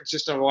very, very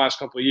consistent over the last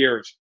couple of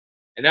years.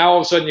 And now all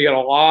of a sudden you got a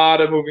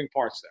lot of moving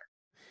parts there.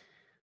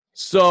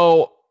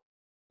 So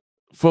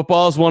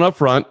football is one up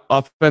front.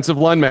 Offensive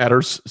line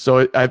matters.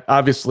 So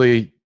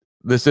obviously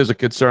this is a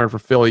concern for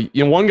Philly.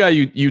 One guy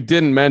you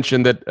didn't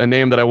mention, that a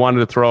name that I wanted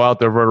to throw out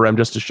there, Verderame,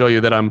 just to show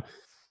you that I'm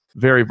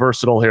very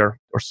versatile here,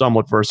 or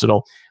somewhat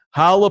versatile.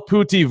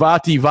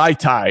 Halapoulivaati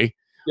Vaitai.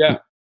 Yeah.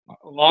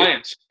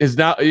 Lions. Is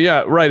now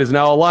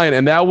a Lion.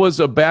 And that was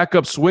a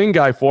backup swing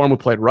guy for him, who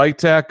played right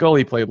tackle.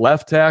 He played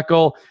left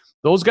tackle.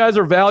 Those guys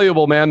are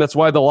valuable, man. That's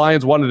why the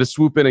Lions wanted to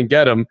swoop in and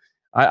get him.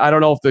 I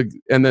don't know if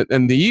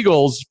the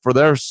Eagles, for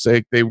their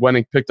sake, they went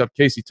and picked up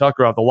Casey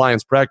Tucker off the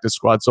Lions practice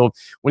squad. So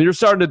when you're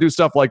starting to do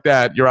stuff like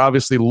that, you're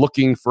obviously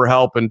looking for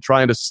help and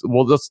trying to,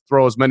 let's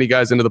throw as many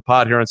guys into the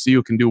pot here and see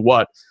who can do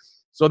what.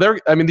 So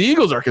the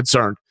Eagles are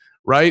concerned,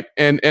 right?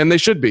 And they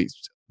should be.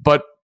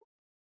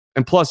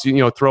 And plus,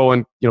 throw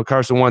in,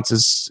 Carson Wentz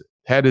has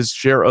had his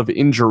share of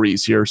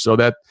injuries here, so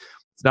that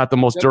it's not the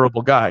most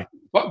durable guy.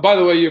 By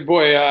the way, your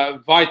boy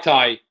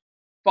Vaitai,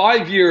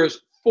 5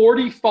 years,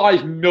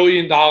 $45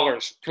 million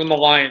from the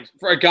Lions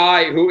for a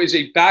guy who is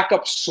a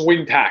backup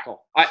swing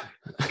tackle.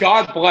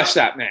 God bless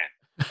that man.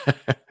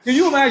 Can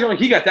you imagine when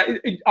he got that?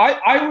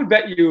 I would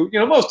bet you,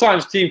 most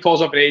times team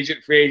calls up an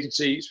agent, free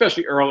agency,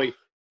 especially early.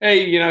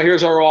 Hey,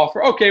 here's our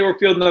offer. Okay, we're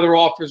fielding other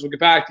offers. We'll get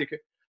back to you.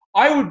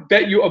 I would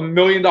bet you $1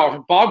 million.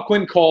 Bob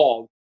Quinn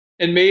called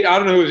and made, I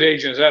don't know who his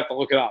agent is, I have to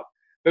look it up,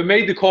 but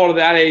made the call to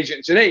that agent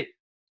and said, hey,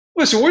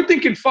 listen, we're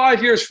thinking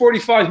 5 years,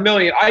 $45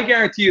 million. I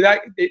guarantee you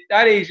that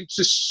agent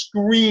just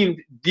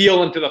screamed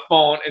deal into the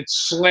phone and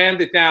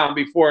slammed it down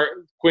before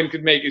Quinn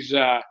could make his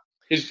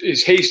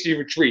hasty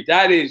retreat.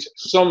 That is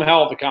some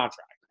hell of a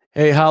contract.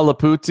 Hey,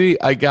 Halaputi,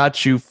 I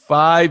got you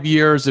 5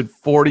 years at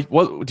 40.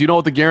 What do you know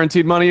what the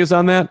guaranteed money is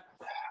on that?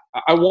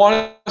 I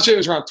want to say it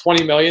was around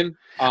 $20 million.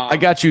 I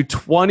got you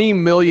 $20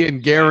 million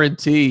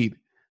guaranteed.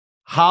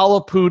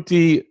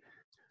 Halaputi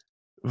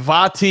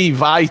Vati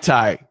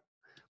Vaitai.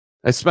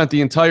 I spent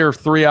the entire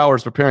 3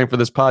 hours preparing for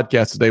this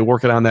podcast today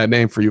working on that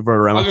name for you,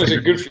 Verderame. I was going to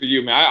say good for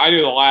you, man. I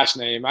knew the last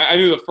name. I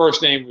knew the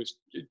first name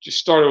just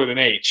started with an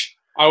H.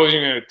 I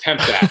wasn't even going to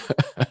attempt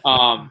that.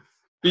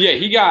 But yeah,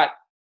 he got,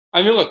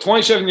 look,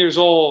 27 years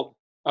old.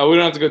 We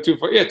don't have to go too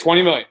far. Yeah,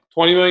 $20 million.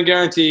 $20 million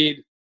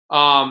guaranteed.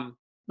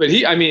 But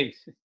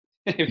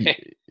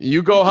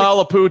you go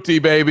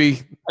Halaputi,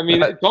 baby.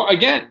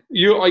 Again,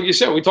 like you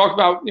said, we talk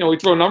about, we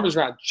throw numbers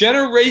around.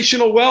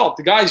 Generational wealth.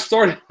 The guy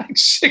started like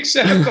 6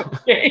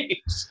 NFL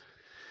games.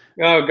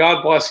 Oh,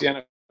 God bless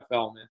the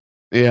NFL, man.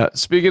 Yeah.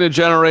 Speaking of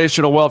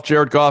generational wealth,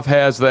 Jared Goff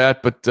has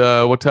that,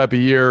 but what type of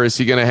year is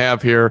he going to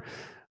have here?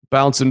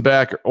 Bouncing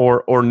back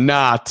or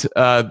not?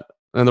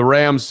 And the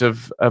Rams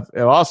have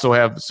also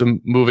have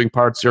some moving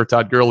parts here.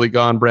 Todd Gurley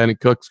gone, Brandon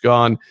Cook's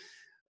gone,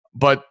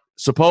 but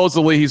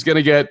supposedly he's going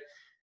to get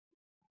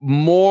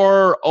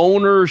more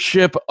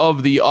ownership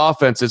of the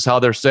offense is how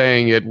they're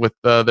saying it with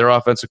their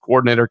offensive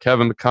coordinator,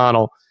 Kevin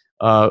McConnell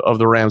of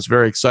the Rams.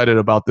 Very excited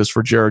about this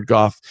for Jared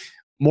Goff.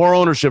 More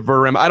ownership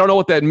for him. I don't know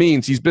what that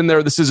means. He's been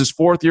there. This is his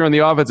 4th year in the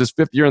offense, his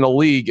 5th year in the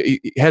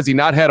league. Has he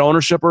not had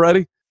ownership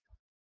already?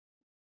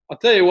 I'll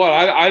tell you what,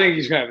 I think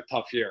he's going to have a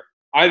tough year.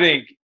 I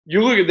think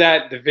you look at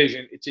that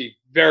division, it's a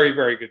very,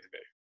 very good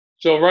division.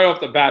 So right off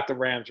the bat, the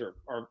Rams are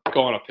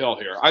going uphill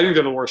here. I think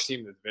they're the worst team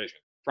in the division,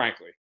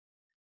 frankly.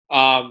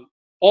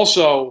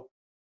 Also,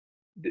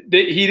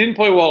 he didn't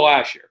play well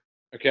last year,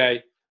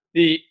 okay?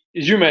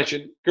 As you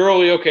mentioned,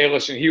 Gurley, okay,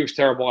 listen, he was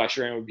terrible last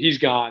year. He's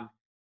gone.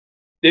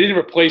 They didn't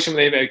replace him.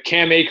 They had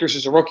Cam Akers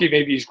as a rookie.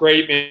 Maybe he's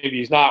great. Maybe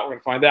he's not. We're going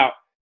to find out.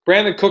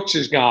 Brandon Cooks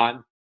is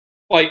gone.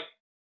 Like,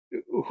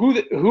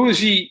 who is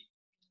he?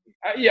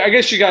 Yeah, I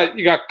guess you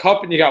got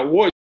Kupp and you got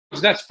Woods.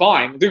 That's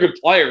fine. They're good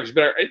players.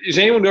 But is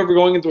anyone ever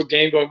going into a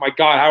game going, my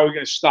God, how are we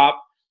going to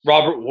stop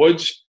Robert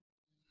Woods?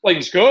 Like,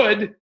 he's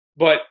good,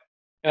 but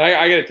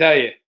I got to tell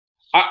you,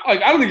 I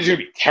don't think he's going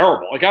to be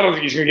terrible. Like, I don't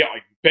think he's going to get,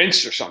 like,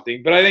 benched or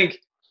something. But I think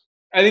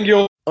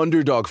you'll.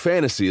 Underdog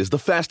Fantasy is the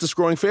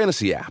fastest-growing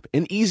fantasy app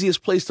and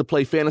easiest place to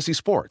play fantasy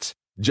sports.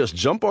 Just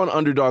jump on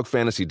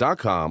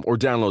UnderdogFantasy.com or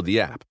download the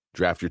app,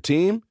 draft your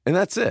team, and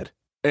that's it.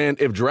 And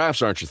if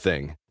drafts aren't your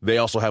thing, they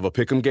also have a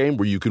pick'em game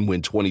where you can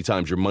win 20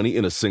 times your money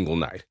in a single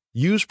night.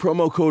 Use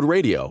promo code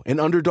RADIO, and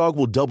Underdog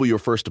will double your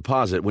first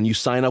deposit when you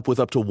sign up with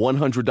up to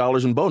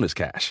 $100 in bonus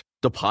cash.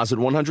 Deposit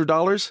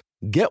 $100,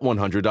 get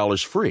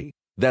 $100 free.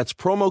 That's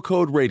promo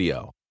code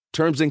RADIO.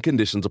 Terms and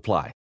conditions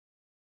apply.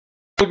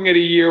 Looking at a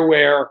year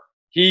where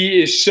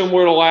he is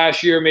similar to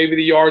last year, maybe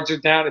the yards are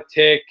down a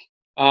tick.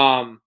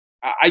 I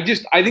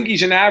think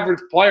he's an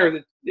average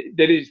player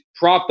that is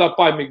propped up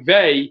by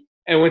McVay.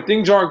 And when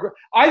things aren't,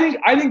 I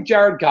think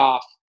Jared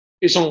Goff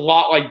is a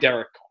lot like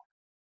Derek Carr.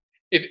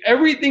 If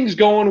everything's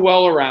going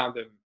well around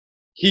him,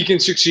 he can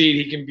succeed.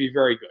 He can be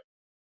very good.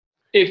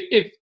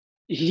 If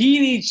he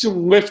needs to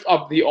lift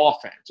up the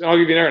offense, and I'll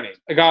give you another name,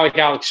 a guy like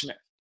Alex Smith.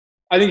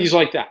 I think he's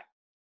like that.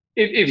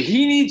 If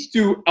he needs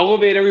to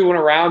elevate everyone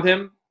around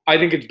him, I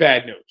think it's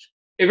bad news.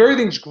 If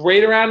everything's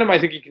great around him, I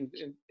think he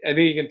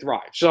can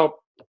thrive. So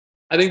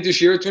I think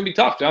this year it's going to be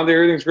tough. Down there,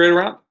 everything's great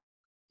around him.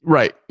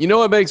 Right. You know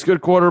what makes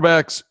good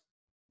quarterbacks?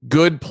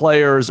 Good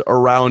players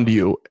around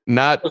you,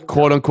 not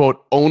quote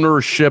unquote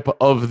ownership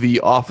of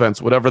the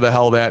offense, whatever the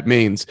hell that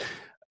means.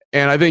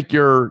 And I think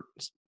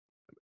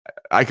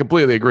I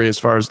completely agree as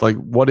far as like,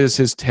 what is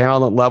his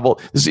talent level?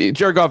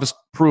 Jared Goff has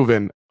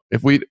proven,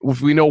 if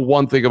we know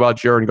one thing about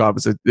Jared Goff,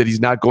 is that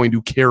he's not going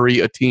to carry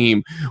a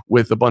team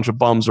with a bunch of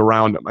bums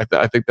around him.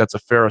 I think that's a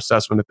fair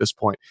assessment at this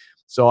point.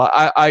 So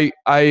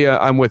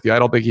I'm with you. I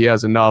don't think he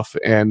has enough,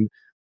 and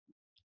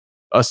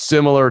a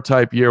similar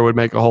type year would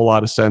make a whole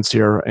lot of sense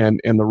here. And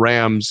the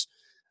Rams,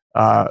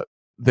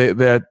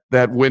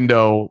 that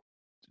window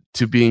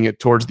to being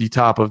towards the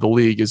top of the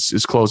league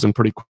is closing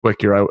pretty quick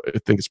here. I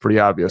think it's pretty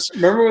obvious.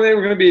 Remember when they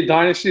were going to be a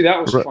dynasty? That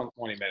was a fun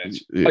 20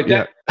 minutes. Like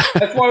that.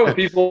 That's why when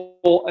people,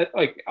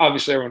 like,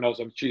 obviously everyone knows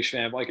I'm a Chiefs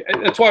fan. Like,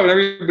 that's why when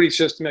everybody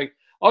says to me, like,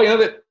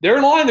 oh, they're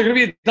in line, they're going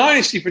to be a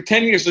dynasty for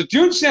 10 years. So do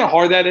you understand how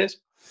hard that is?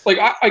 Like,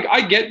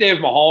 I get they have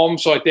Mahomes,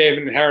 so like they have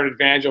an inherent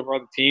advantage over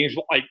other teams.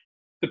 But like,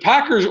 the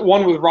Packers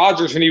won with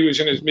Rodgers when he was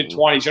in his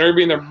mid-20s, and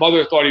everybody and their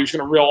mother thought he was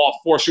going to reel off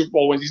 4 Super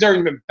Bowl wins. He's never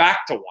even been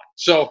back to one.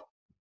 So,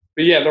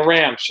 but yeah, the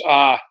Rams,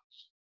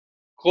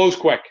 close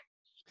quick.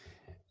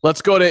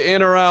 Let's go to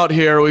in or out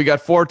here. We got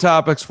 4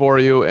 topics for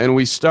you, and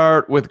we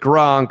start with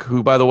Gronk,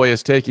 who, by the way,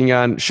 is taking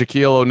on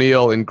Shaquille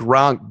O'Neal in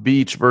Gronk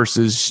Beach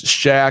versus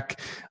Shaq.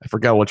 I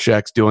forgot what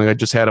Shaq's doing. I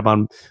just had him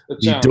on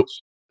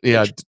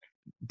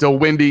the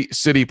Windy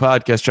City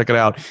podcast. Check it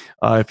out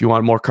if you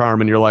want more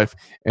calm in your life.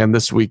 And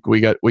this week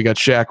we got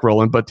Shaq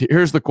rolling. But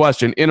here's the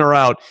question: in or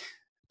out?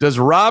 Does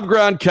Rob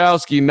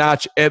Gronkowski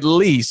notch at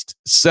least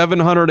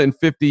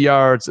 750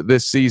 yards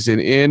this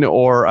season? In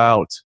or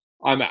out?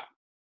 I'm out.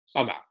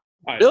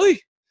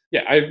 Really?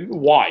 Yeah.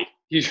 Why?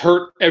 He's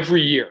hurt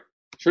every year.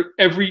 He's hurt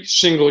every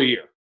single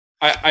year.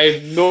 I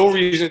have no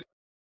reason to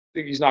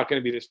think he's not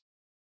going to be this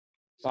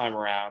time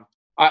around.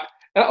 I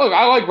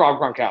like Rob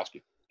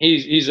Gronkowski.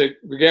 He's a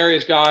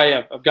gregarious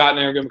guy. I've gotten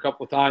there with him a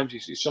couple of times.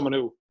 He's someone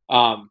who,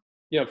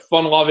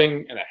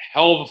 fun-loving and a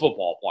hell of a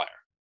football player.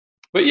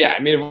 But yeah, I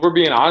mean, if we're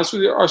being honest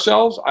with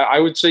ourselves, I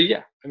would say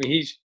yeah. I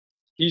mean,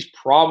 he's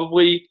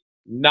probably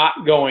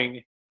not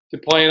going to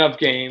play enough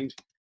games.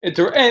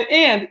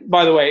 And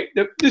by the way,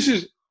 this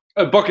is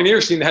a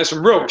Buccaneers team that has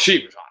some real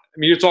receivers on it. I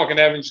mean, you're talking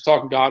Evans, you're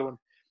talking Godwin.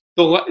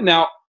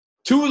 Now,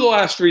 2 of the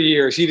last 3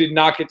 years, he did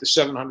not get to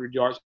 700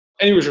 yards,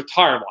 and he was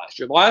retired last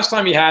year. The last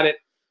time he had it,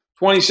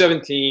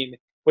 2017,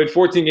 played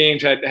 14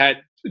 games, had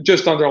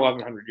just under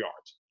 1,100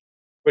 yards.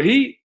 But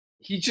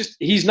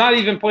he's not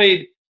even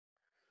played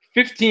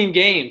 15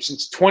 games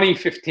since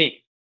 2015,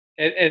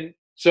 and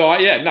so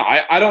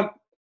I don't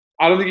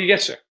think he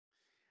gets there.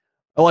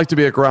 I like to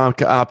be a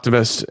Gronk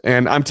optimist,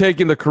 and I'm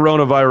taking the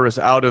coronavirus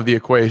out of the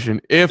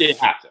equation. If you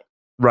have to.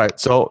 Right.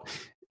 So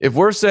if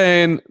we're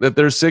saying that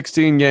there's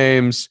 16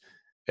 games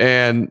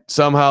and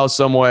somehow,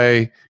 some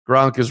way,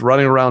 Gronk is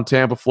running around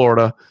Tampa,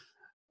 Florida,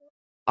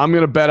 I'm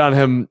going to bet on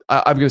him.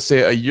 I'm going to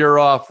say a year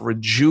off,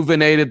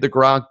 rejuvenated the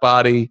Gronk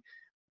body,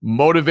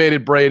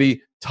 motivated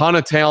Brady, ton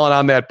of talent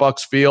on that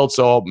Bucs field.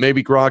 So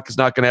maybe Gronk is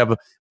not going to have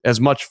as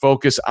much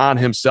focus on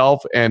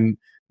himself, and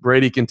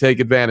Brady can take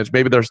advantage.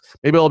 Maybe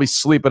they'll be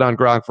sleeping on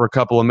Gronk for a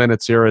couple of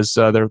minutes here as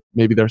they're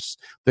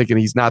thinking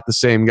he's not the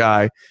same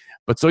guy.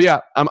 But so yeah,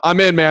 I'm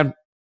in, man.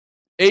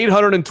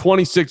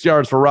 826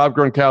 yards for Rob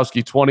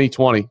Gronkowski,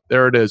 2020.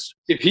 There it is.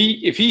 If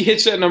he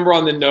hits that number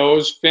on the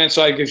nose,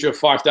 Fanside gives you a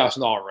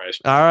 $5,000 raise.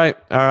 All right.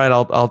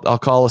 I'll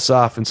call us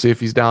off and see if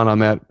he's down on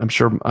that. I'm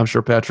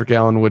sure Patrick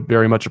Allen would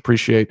very much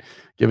appreciate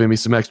giving me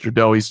some extra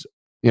dough. He's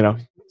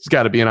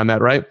got to be in on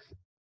that, right?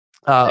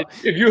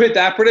 If you hit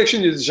that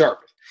prediction, you deserve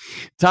it.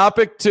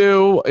 Topic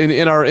 2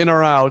 in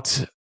our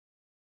out.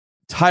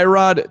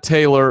 Tyrod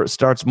Taylor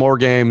starts more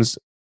games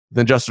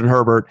than Justin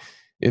Herbert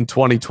in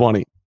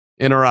 2020.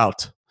 In or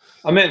out?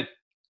 I'm in.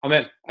 I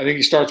think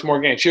he starts more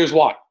games. Here's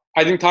why.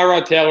 I think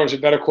Tyrod Taylor is a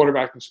better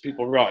quarterback than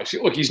people realize.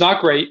 Look, he's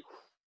not great,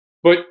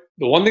 but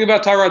the one thing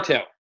about Tyrod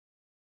Taylor,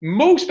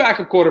 most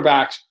backup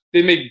quarterbacks,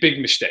 they make big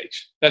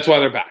mistakes. That's why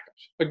they're backups.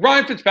 Like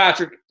Ryan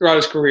Fitzpatrick throughout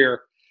his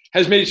career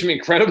has made some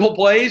incredible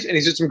plays, and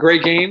he's had some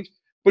great games,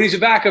 but he's a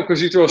backup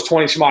because he throws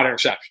 20-some odd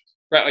interceptions,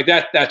 right? Like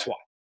that's why.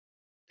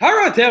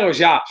 Tyrod Taylor is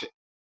the opposite.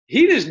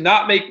 He does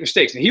not make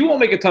mistakes. And he won't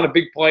make a ton of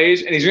big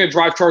plays, and he's going to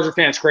drive Charger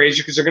fans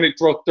crazy because they're going to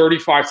throw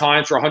 35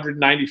 times for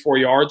 194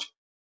 yards.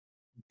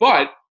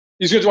 But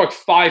he's going to throw like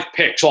 5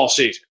 picks all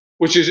season,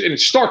 which is in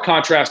stark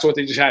contrast to what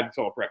they just had in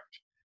Philip Rivers.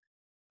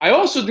 I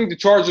also think the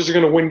Chargers are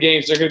going to win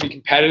games. They're going to be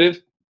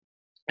competitive.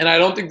 And I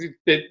don't think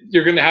that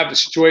you're going to have the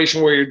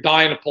situation where you're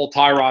dying to pull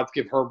Tyrod to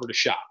give Herbert a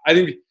shot. I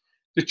think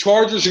the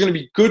Chargers are going to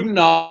be good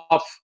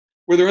enough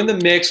where they're in the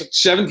mix.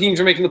 7 teams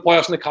are making the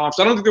playoffs in the conference.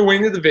 I don't think they're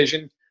winning the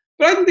division.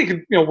 But I think they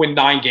could, win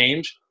 9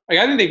 games. Like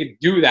I think they could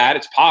do that.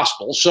 It's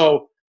possible.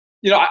 So,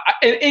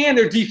 and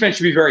their defense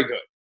should be very good.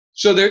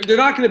 So they're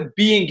not going to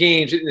be in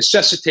games that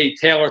necessitate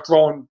Taylor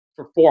throwing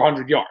for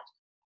 400 yards.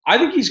 I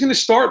think he's going to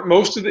start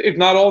most of if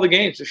not all the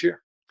games this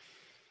year.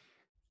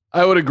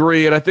 I would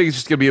agree, and I think it's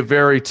just going to be a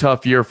very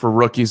tough year for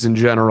rookies in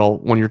general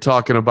when you're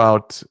talking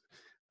about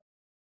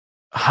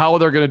how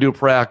they're going to do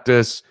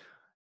practice.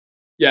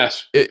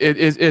 Yes.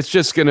 It's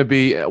just going to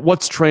be,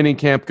 what's training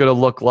camp going to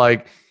look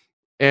like?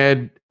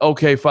 And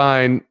okay,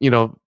 fine,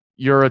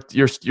 you're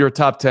a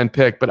top 10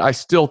 pick, but I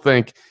still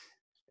think,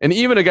 and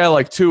even a guy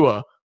like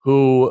Tua,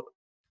 who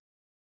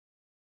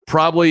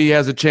probably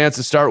has a chance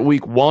to start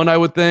week 1, I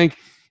would think,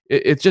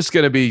 it's just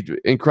going to be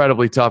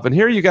incredibly tough. And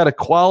here you got a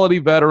quality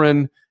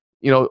veteran,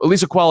 at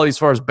least a quality as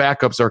far as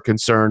backups are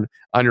concerned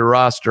on your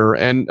roster,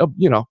 and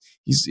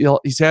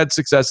he's had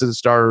success as a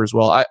starter as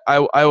well.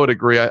 I would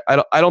agree.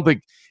 I don't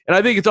think, and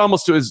I think it's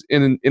almost to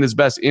in his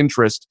best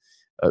interest,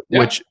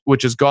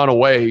 which has gone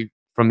away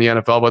from the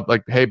NFL, but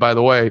like, hey, by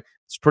the way,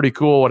 it's pretty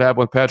cool what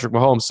happened with Patrick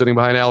Mahomes sitting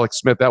behind Alex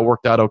Smith. That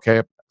worked out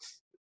okay.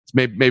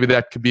 Maybe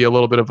that could be a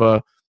little bit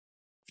of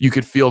you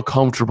could feel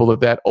comfortable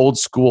that old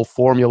school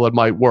formula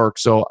might work.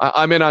 So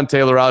I'm in on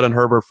Taylor, out on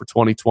Herbert for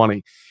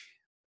 2020.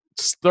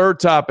 Third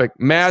topic,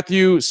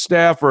 Matthew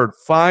Stafford,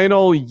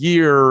 final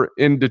year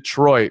in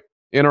Detroit,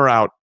 in or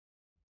out?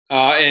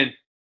 And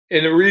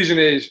the reason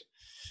is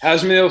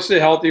Hasn't been able to stay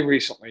healthy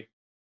recently.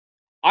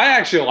 I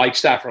actually like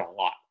Stafford a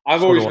lot.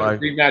 I've always been a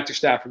big Matthew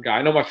Stafford guy.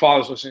 I know my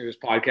father's listening to this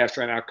podcast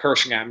right now,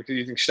 cursing at me because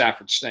he thinks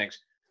Stafford stinks.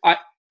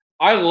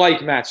 I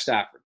like Matt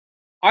Stafford.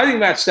 I think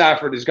Matt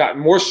Stafford has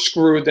gotten more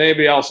screwed than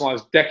anybody else in the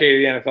last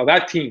decade of the NFL.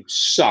 That team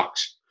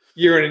sucks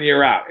year in and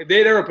year out. If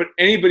they'd ever put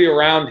anybody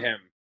around him,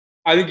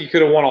 I think he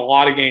could have won a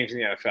lot of games in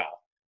the NFL.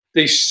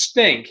 They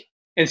stink,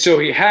 and so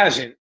he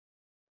hasn't.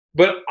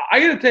 But I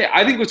got to tell you,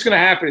 I think what's going to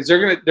happen is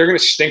they're going to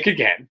stink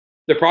again.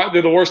 They're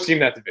the worst team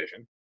in that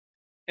division,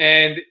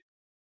 and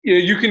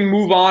you can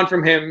move on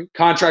from him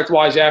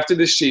contract-wise after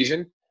this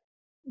season.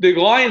 The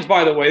Lions,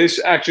 by the way,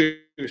 this actually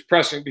was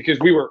pressing because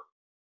we were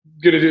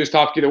going to do this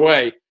topic either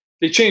way.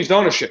 They changed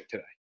ownership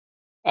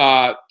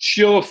today.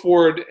 Sheila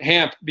Ford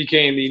Hamp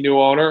became the new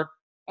owner.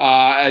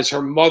 As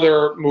her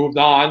mother moved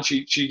on,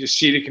 she just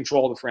ceded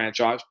control of the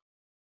franchise.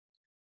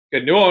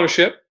 Got new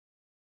ownership.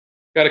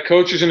 Got a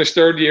coach who's in his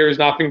third year, has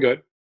not been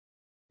good.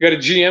 You got a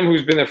GM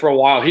who's been there for a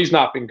while. He's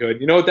not been good.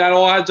 You know what that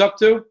all adds up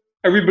to?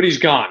 Everybody's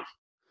gone.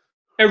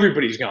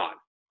 Everybody's gone.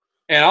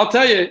 And I'll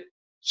tell you,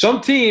 some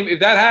team, if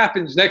that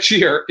happens next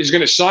year, is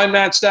going to sign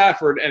Matt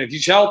Stafford, and if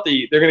he's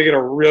healthy, they're going to get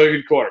a really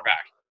good quarterback.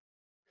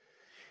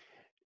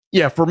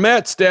 Yeah, for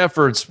Matt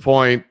Stafford's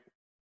point,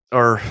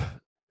 or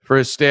for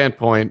his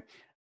standpoint,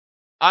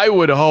 I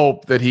would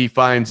hope that he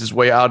finds his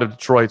way out of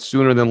Detroit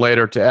sooner than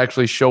later to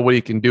actually show what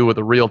he can do with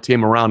a real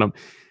team around him.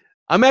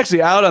 I'm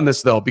actually out on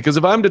this, though, because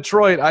if I'm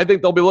Detroit, I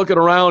think they'll be looking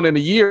around in a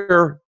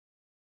year.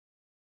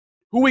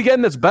 Who are we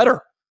getting that's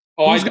better?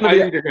 Oh, I think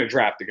they're going to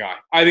draft the guy.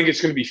 I think it's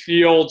going to be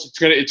Fields.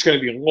 It's going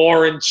to be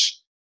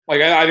Lawrence.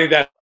 I think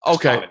that's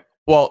okay. Coming.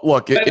 Well,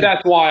 look,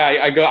 that's why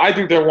I go. I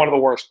think they're one of the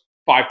worst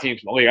 5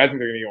 teams in the league. I think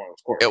they're going to get one of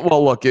those quarterbacks.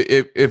 Well, look,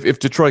 if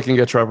Detroit can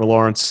get Trevor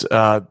Lawrence,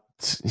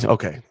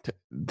 okay,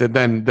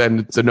 then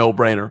it's a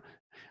no-brainer.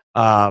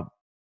 Are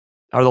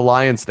the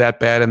Lions that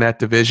bad in that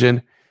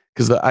division?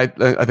 Because I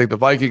think the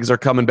Vikings are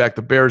coming back.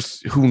 The Bears,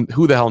 who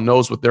the hell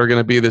knows what they're going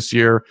to be this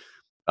year?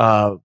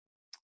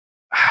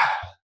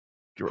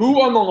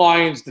 Who on the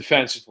Lions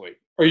defensively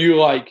are you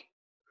like,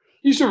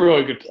 he's a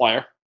really good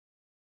player?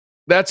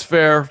 That's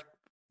fair.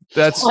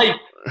 That's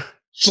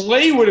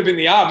Slay would have been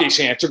the obvious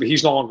answer, but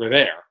he's no longer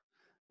there.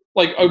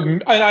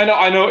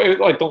 I know,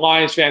 like the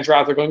Lions fans are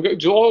out there going,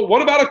 oh,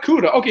 what about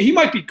Okudah? Okay, he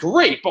might be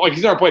great, but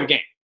he's never played a game.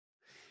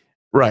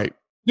 Right.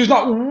 There's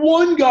not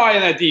one guy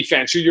in that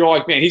defense who you're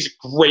like, man, he's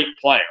a great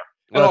player.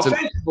 And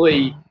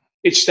offensively,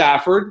 it's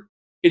Stafford.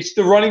 It's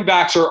the running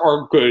backs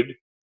are good.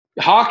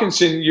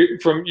 Hawkinson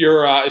from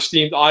your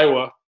esteemed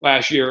Iowa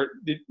last year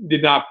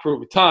did not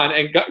prove a ton.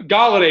 And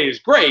Galladay is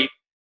great,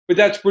 but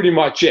that's pretty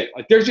much it.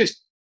 They're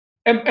just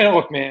 – and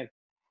look, man,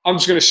 I'm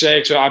just going to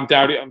say, so I'm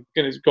going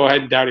to go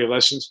ahead and doubt he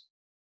listens.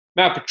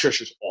 Matt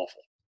Patricia's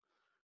awful.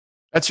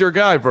 That's your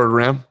guy,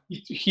 Verderam.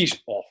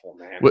 He's awful,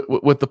 man.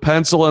 With the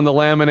pencil and the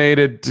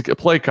laminated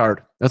play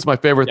card. That's my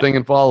favorite thing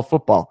in fall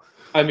football.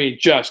 I mean,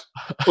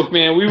 look,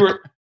 man,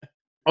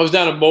 I was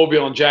down in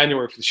Mobile in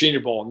January for the Senior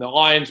Bowl, and the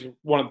Lions were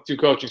one of the 2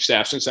 coaching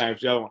staffs. Cincinnati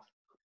was the other one.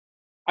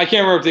 I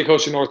can't remember if they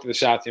coached the North or the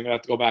South team. I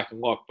have to go back and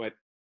look. But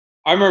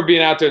I remember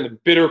being out there in the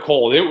bitter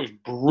cold. It was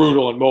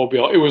brutal in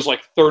Mobile. It was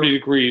like 30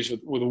 degrees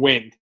with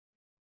wind.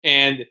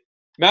 And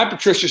Matt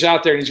Patricia's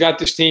out there, and he's got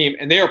this team,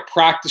 and they are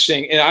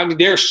practicing. And, I mean,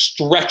 they're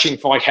stretching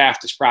for like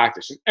half this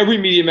practice. And every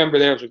media member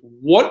there was like,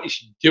 what is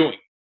he doing?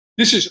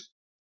 This is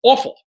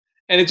awful.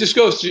 And it just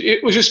goes to –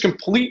 it was just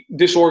complete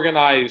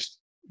disorganized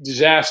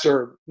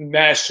disaster,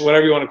 mess,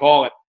 whatever you want to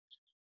call it.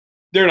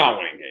 They're not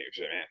winning games,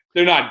 man.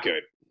 They're not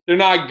good. They're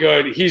not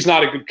good. He's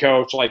not a good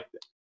coach. I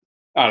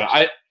don't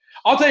know.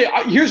 I'll tell you,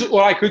 here's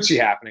what I could see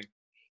happening.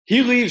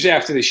 He leaves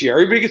after this year.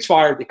 Everybody gets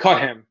fired. They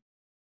cut him.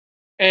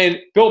 And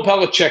Bill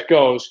Belichick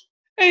goes,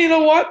 hey, you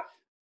know what?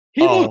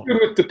 He looked good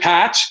with the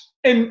Pats,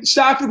 and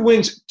Stafford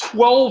wins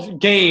 12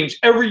 games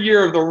every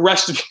year of the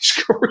rest of his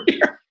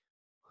career.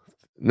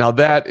 Now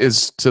that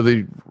is to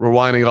the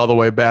rewinding all the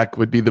way back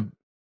would be the,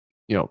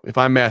 if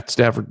I'm Matt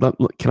Stafford,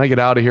 can I get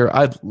out of here?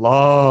 I'd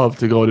love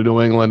to go to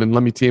New England and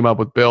let me team up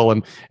with Bill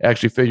and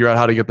actually figure out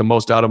how to get the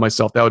most out of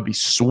myself. That would be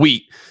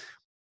sweet.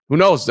 Who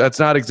knows? That's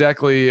not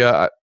exactly,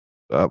 I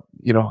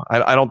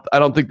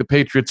don't think the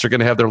Patriots are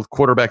going to have their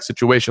quarterback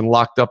situation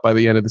locked up by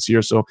the end of this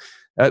year. So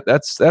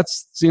that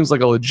seems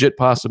like a legit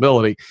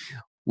possibility.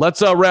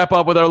 Let's wrap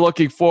up with our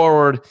looking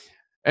forward.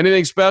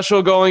 Anything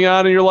special going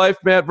on in your life,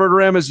 Matt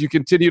Verderam, as you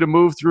continue to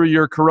move through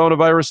your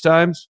coronavirus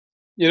times?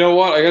 You know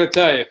what? I got to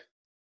tell you.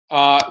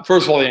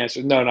 First of all, the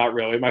answer, no, not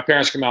really. My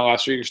parents came out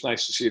last week. It was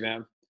nice to see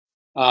them.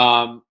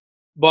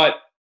 But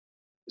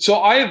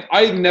so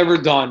I've never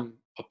done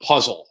a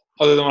puzzle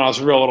other than when I was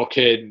a real little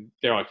kid, and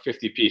they're like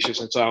 50 pieces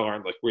since I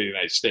learned where the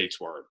United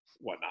States were and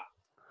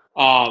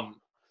whatnot.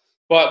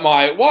 But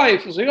my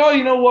wife was like, oh,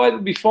 you know what?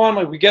 It'd be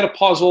fun. We get a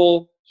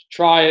puzzle,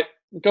 try it.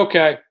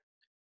 Okay.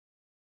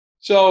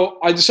 So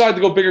I decided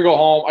to go big or go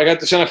home. I got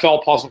this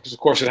NFL puzzle because, of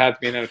course, it had to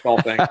be an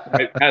NFL thing.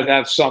 It had to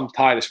have some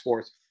tie to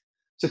sports.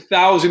 It's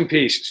 1,000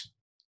 pieces.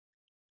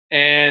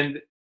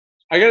 And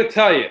I got to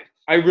tell you,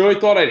 I really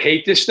thought I'd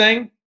hate this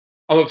thing.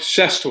 I'm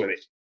obsessed with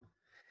it.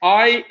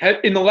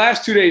 In the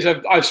last 2 days,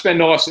 I've spent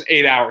no less than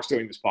 8 hours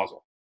doing this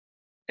puzzle,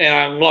 and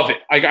I love it.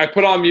 I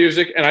put on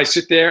music and I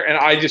sit there and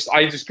I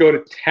just go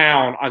to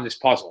town on this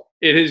puzzle.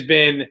 It has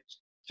been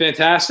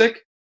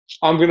fantastic.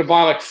 I'm going to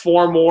buy like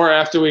 4 more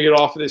after we get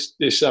off of this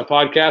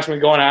podcast. When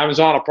we go on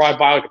Amazon, I'll probably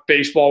buy like a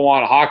baseball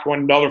one, a hockey one,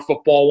 another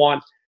football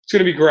one. It's going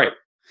to be great.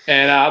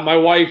 And my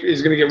wife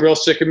is going to get real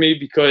sick of me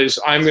because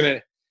I'm going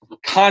to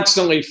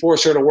constantly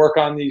force her to work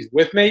on these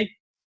with me,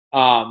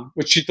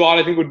 which she thought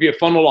I think would be a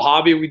fun little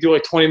hobby. We do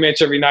like 20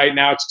 minutes every night.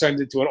 Now it's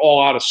turned into an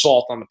all-out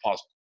assault on the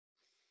puzzle.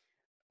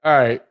 All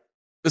right.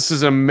 This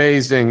is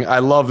amazing. I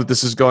love that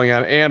this is going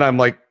on. And I'm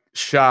like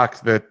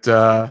shocked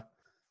that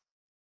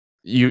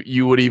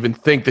you would even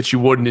think that you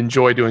wouldn't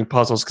enjoy doing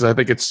puzzles, because I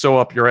think it's so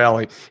up your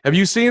alley. Have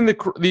you seen the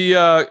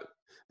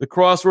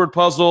crossword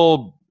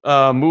puzzle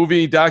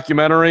movie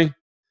documentary?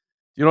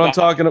 You know what I'm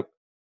talking about?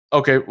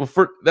 Okay, well,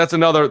 that's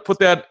another. Put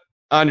that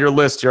on your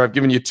list here. I've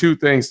given you 2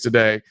 things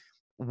today.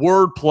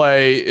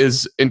 Wordplay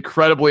is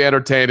incredibly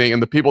entertaining,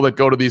 and the people that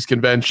go to these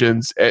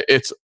conventions,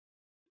 it's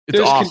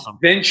There's awesome.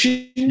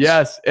 Conventions?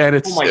 Yes, and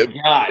it's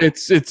God.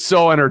 It's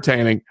so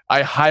entertaining.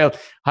 I highlight.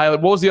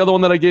 What was the other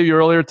one that I gave you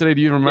earlier today?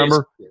 Do you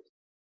remember?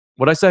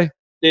 What'd I say?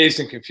 Dazed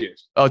and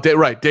Confused. Oh,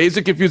 right. Dazed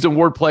and Confused and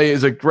Wordplay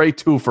is a great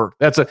twofer.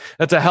 That's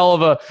a hell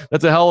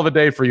of a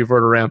day for you,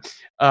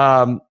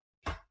 Verderame.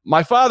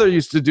 My father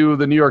used to do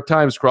the New York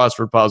Times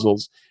crossword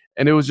puzzles,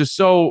 and it was just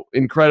so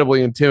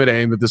incredibly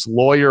intimidating that this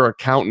lawyer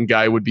accountant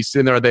guy would be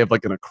sitting there. They have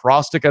like an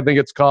acrostic, I think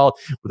it's called,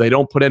 where they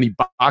don't put any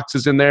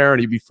boxes in there, and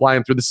he'd be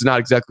flying through. This is not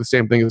exactly the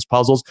same thing as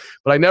puzzles,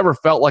 but I never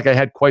felt like I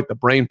had quite the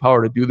brain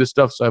power to do this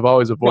stuff, so I've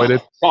always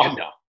avoided. No.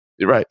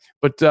 You're right,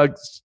 but you're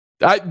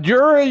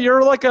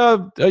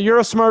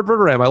a smart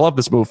Verderame. I love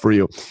this move for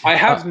you. I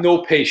have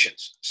no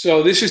patience,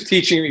 so this is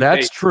teaching me.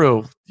 That's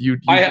true.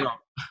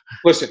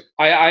 Listen,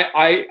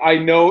 I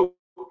know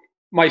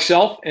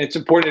myself, and it's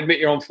important to admit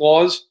your own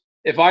flaws.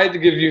 If I had to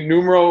give you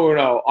numero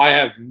uno, I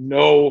have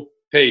no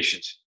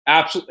patience.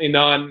 Absolutely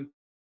none.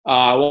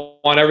 I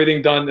want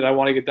everything done that I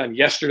want to get done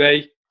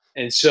yesterday.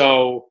 And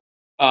so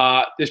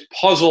this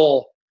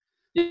puzzle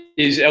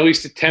is at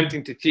least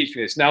attempting to teach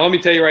me this. Now, let me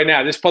tell you right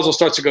now, this puzzle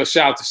starts to go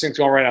south. This thing's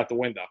going right out the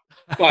window.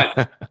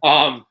 But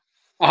I'm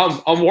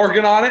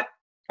working on it.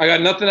 I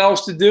got nothing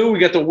else to do. We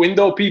got the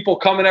window people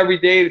coming every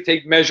day to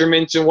take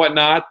measurements and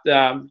whatnot.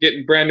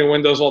 Getting brand new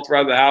windows all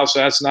throughout the house, so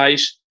that's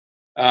nice.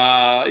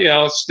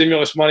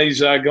 Stimulus money's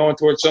going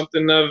towards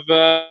something of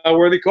a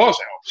worthy cause,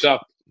 I hope. So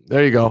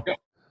there you go.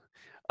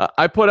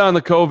 I put on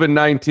the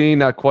COVID-19,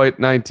 not quite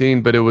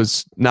 19, but it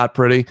was not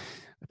pretty.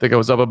 I think I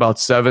was up about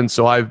 7.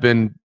 So I've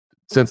been,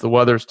 since the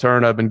weather's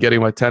turned, I've been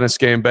getting my tennis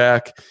game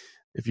back,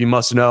 if you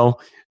must know.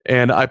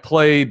 And I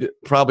played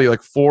probably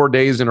like 4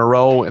 days in a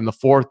row. And the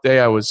 4th day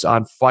I was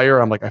on fire.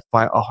 I'm like,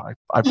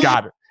 I've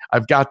got it.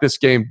 I've got this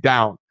game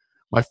down.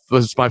 My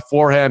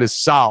forehand is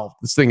solved.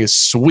 This thing is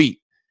sweet.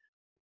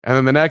 And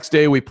then the next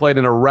day we played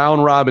in a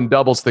round robin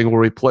doubles thing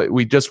where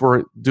we just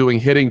were doing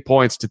hitting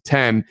points to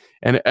 10.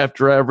 And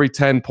after every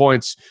 10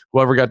 points,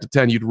 whoever got to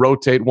 10, you'd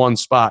rotate one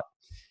spot.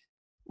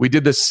 We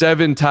did this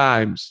 7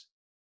 times.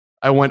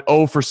 I went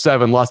 0 for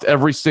 7, lost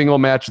every single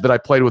match that I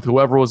played with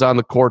whoever was on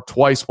the court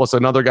twice, plus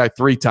another guy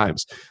 3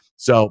 times.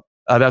 So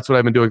that's what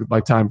I've been doing with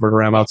my time,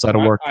 Verderame, outside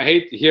of work. I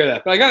hate to hear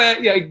that, but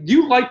do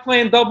you like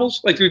playing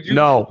doubles?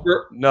 No,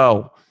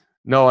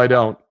 I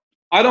don't.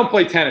 I don't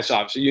play tennis,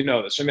 obviously. You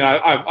know this. I mean,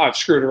 I've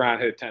screwed around,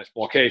 hit a tennis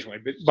ball occasionally,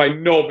 but by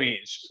no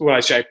means would I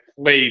say I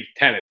played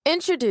tennis.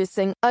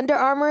 Introducing Under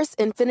Armour's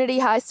Infinity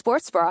High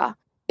Sports Bra.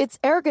 Its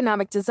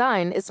ergonomic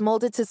design is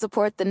molded to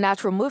support the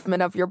natural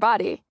movement of your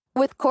body.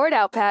 With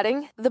cord-out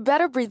padding, the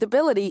better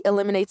breathability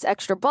eliminates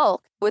extra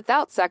bulk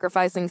without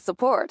sacrificing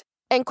support.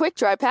 And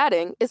quick-dry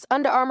padding is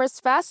Under Armour's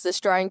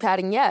fastest-drying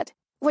padding yet.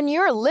 When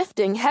you're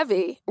lifting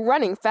heavy,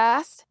 running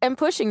fast, and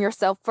pushing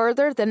yourself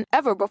further than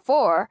ever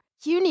before,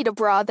 you need a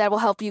bra that will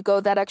help you go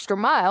that extra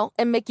mile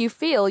and make you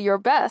feel your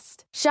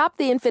best. Shop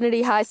the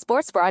Infinity High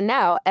Sports Bra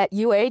now at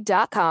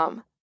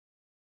UA.com.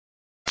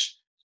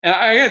 And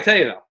I got to tell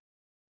you, though,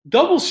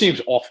 double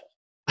seems awful.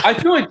 I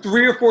feel like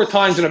 3 or 4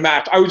 times in a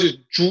match, I would just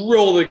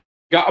drill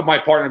my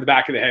partner in the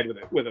back of the head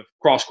with a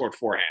cross-court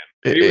forehand.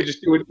 It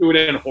would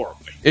end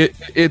horribly.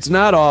 It's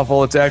not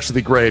awful. It's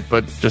actually great,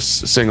 but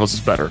just singles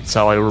is better. That's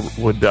how I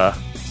would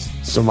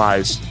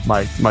surmise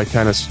my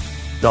tennis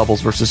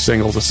doubles versus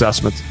singles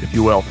assessment, if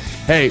you will.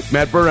 Hey,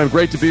 Matt Verderame,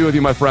 great to be with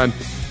you, my friend.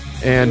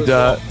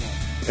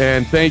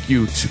 And thank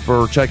you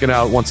for checking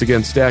out, once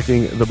again,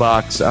 Stacking the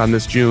Box on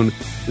this June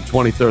the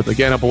 23rd.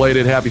 Again, a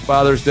belated Happy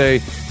Father's Day.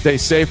 Stay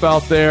safe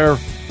out there.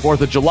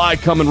 4th of July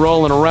coming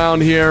rolling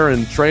around here,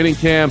 and training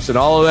camps and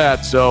all of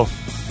that. So,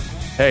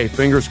 hey,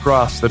 fingers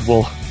crossed that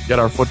we'll get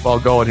our football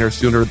going here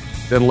sooner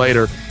than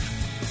later.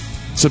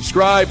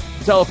 Subscribe,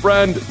 tell a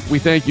friend. We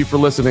thank you for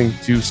listening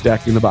to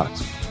Stacking the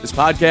Box. This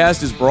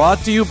podcast is brought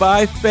to you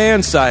by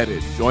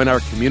Fansided. Join our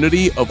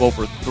community of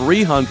over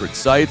 300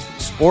 sites from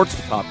sports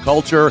to pop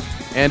culture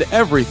and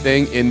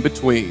everything in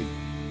between.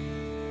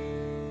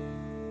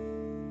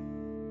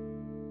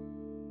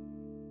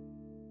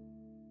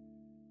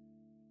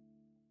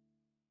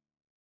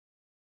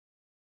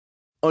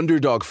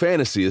 Underdog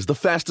Fantasy is the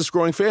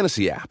fastest-growing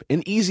fantasy app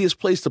and easiest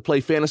place to play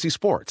fantasy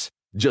sports.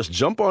 Just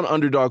jump on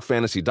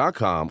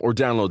UnderdogFantasy.com or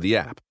download the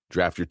app,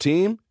 draft your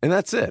team, and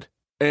that's it.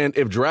 And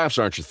if drafts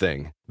aren't your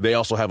thing, they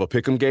also have a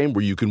pick'em game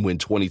where you can win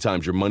 20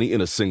 times your money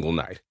in a single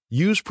night.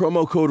 Use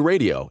promo code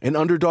RADIO, and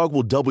Underdog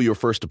will double your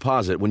first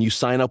deposit when you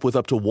sign up with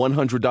up to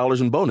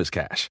 $100 in bonus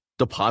cash.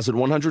 Deposit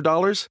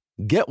 $100,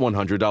 get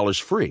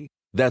 $100 free.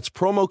 That's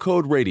promo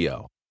code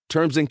RADIO.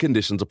 Terms and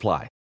conditions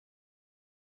apply.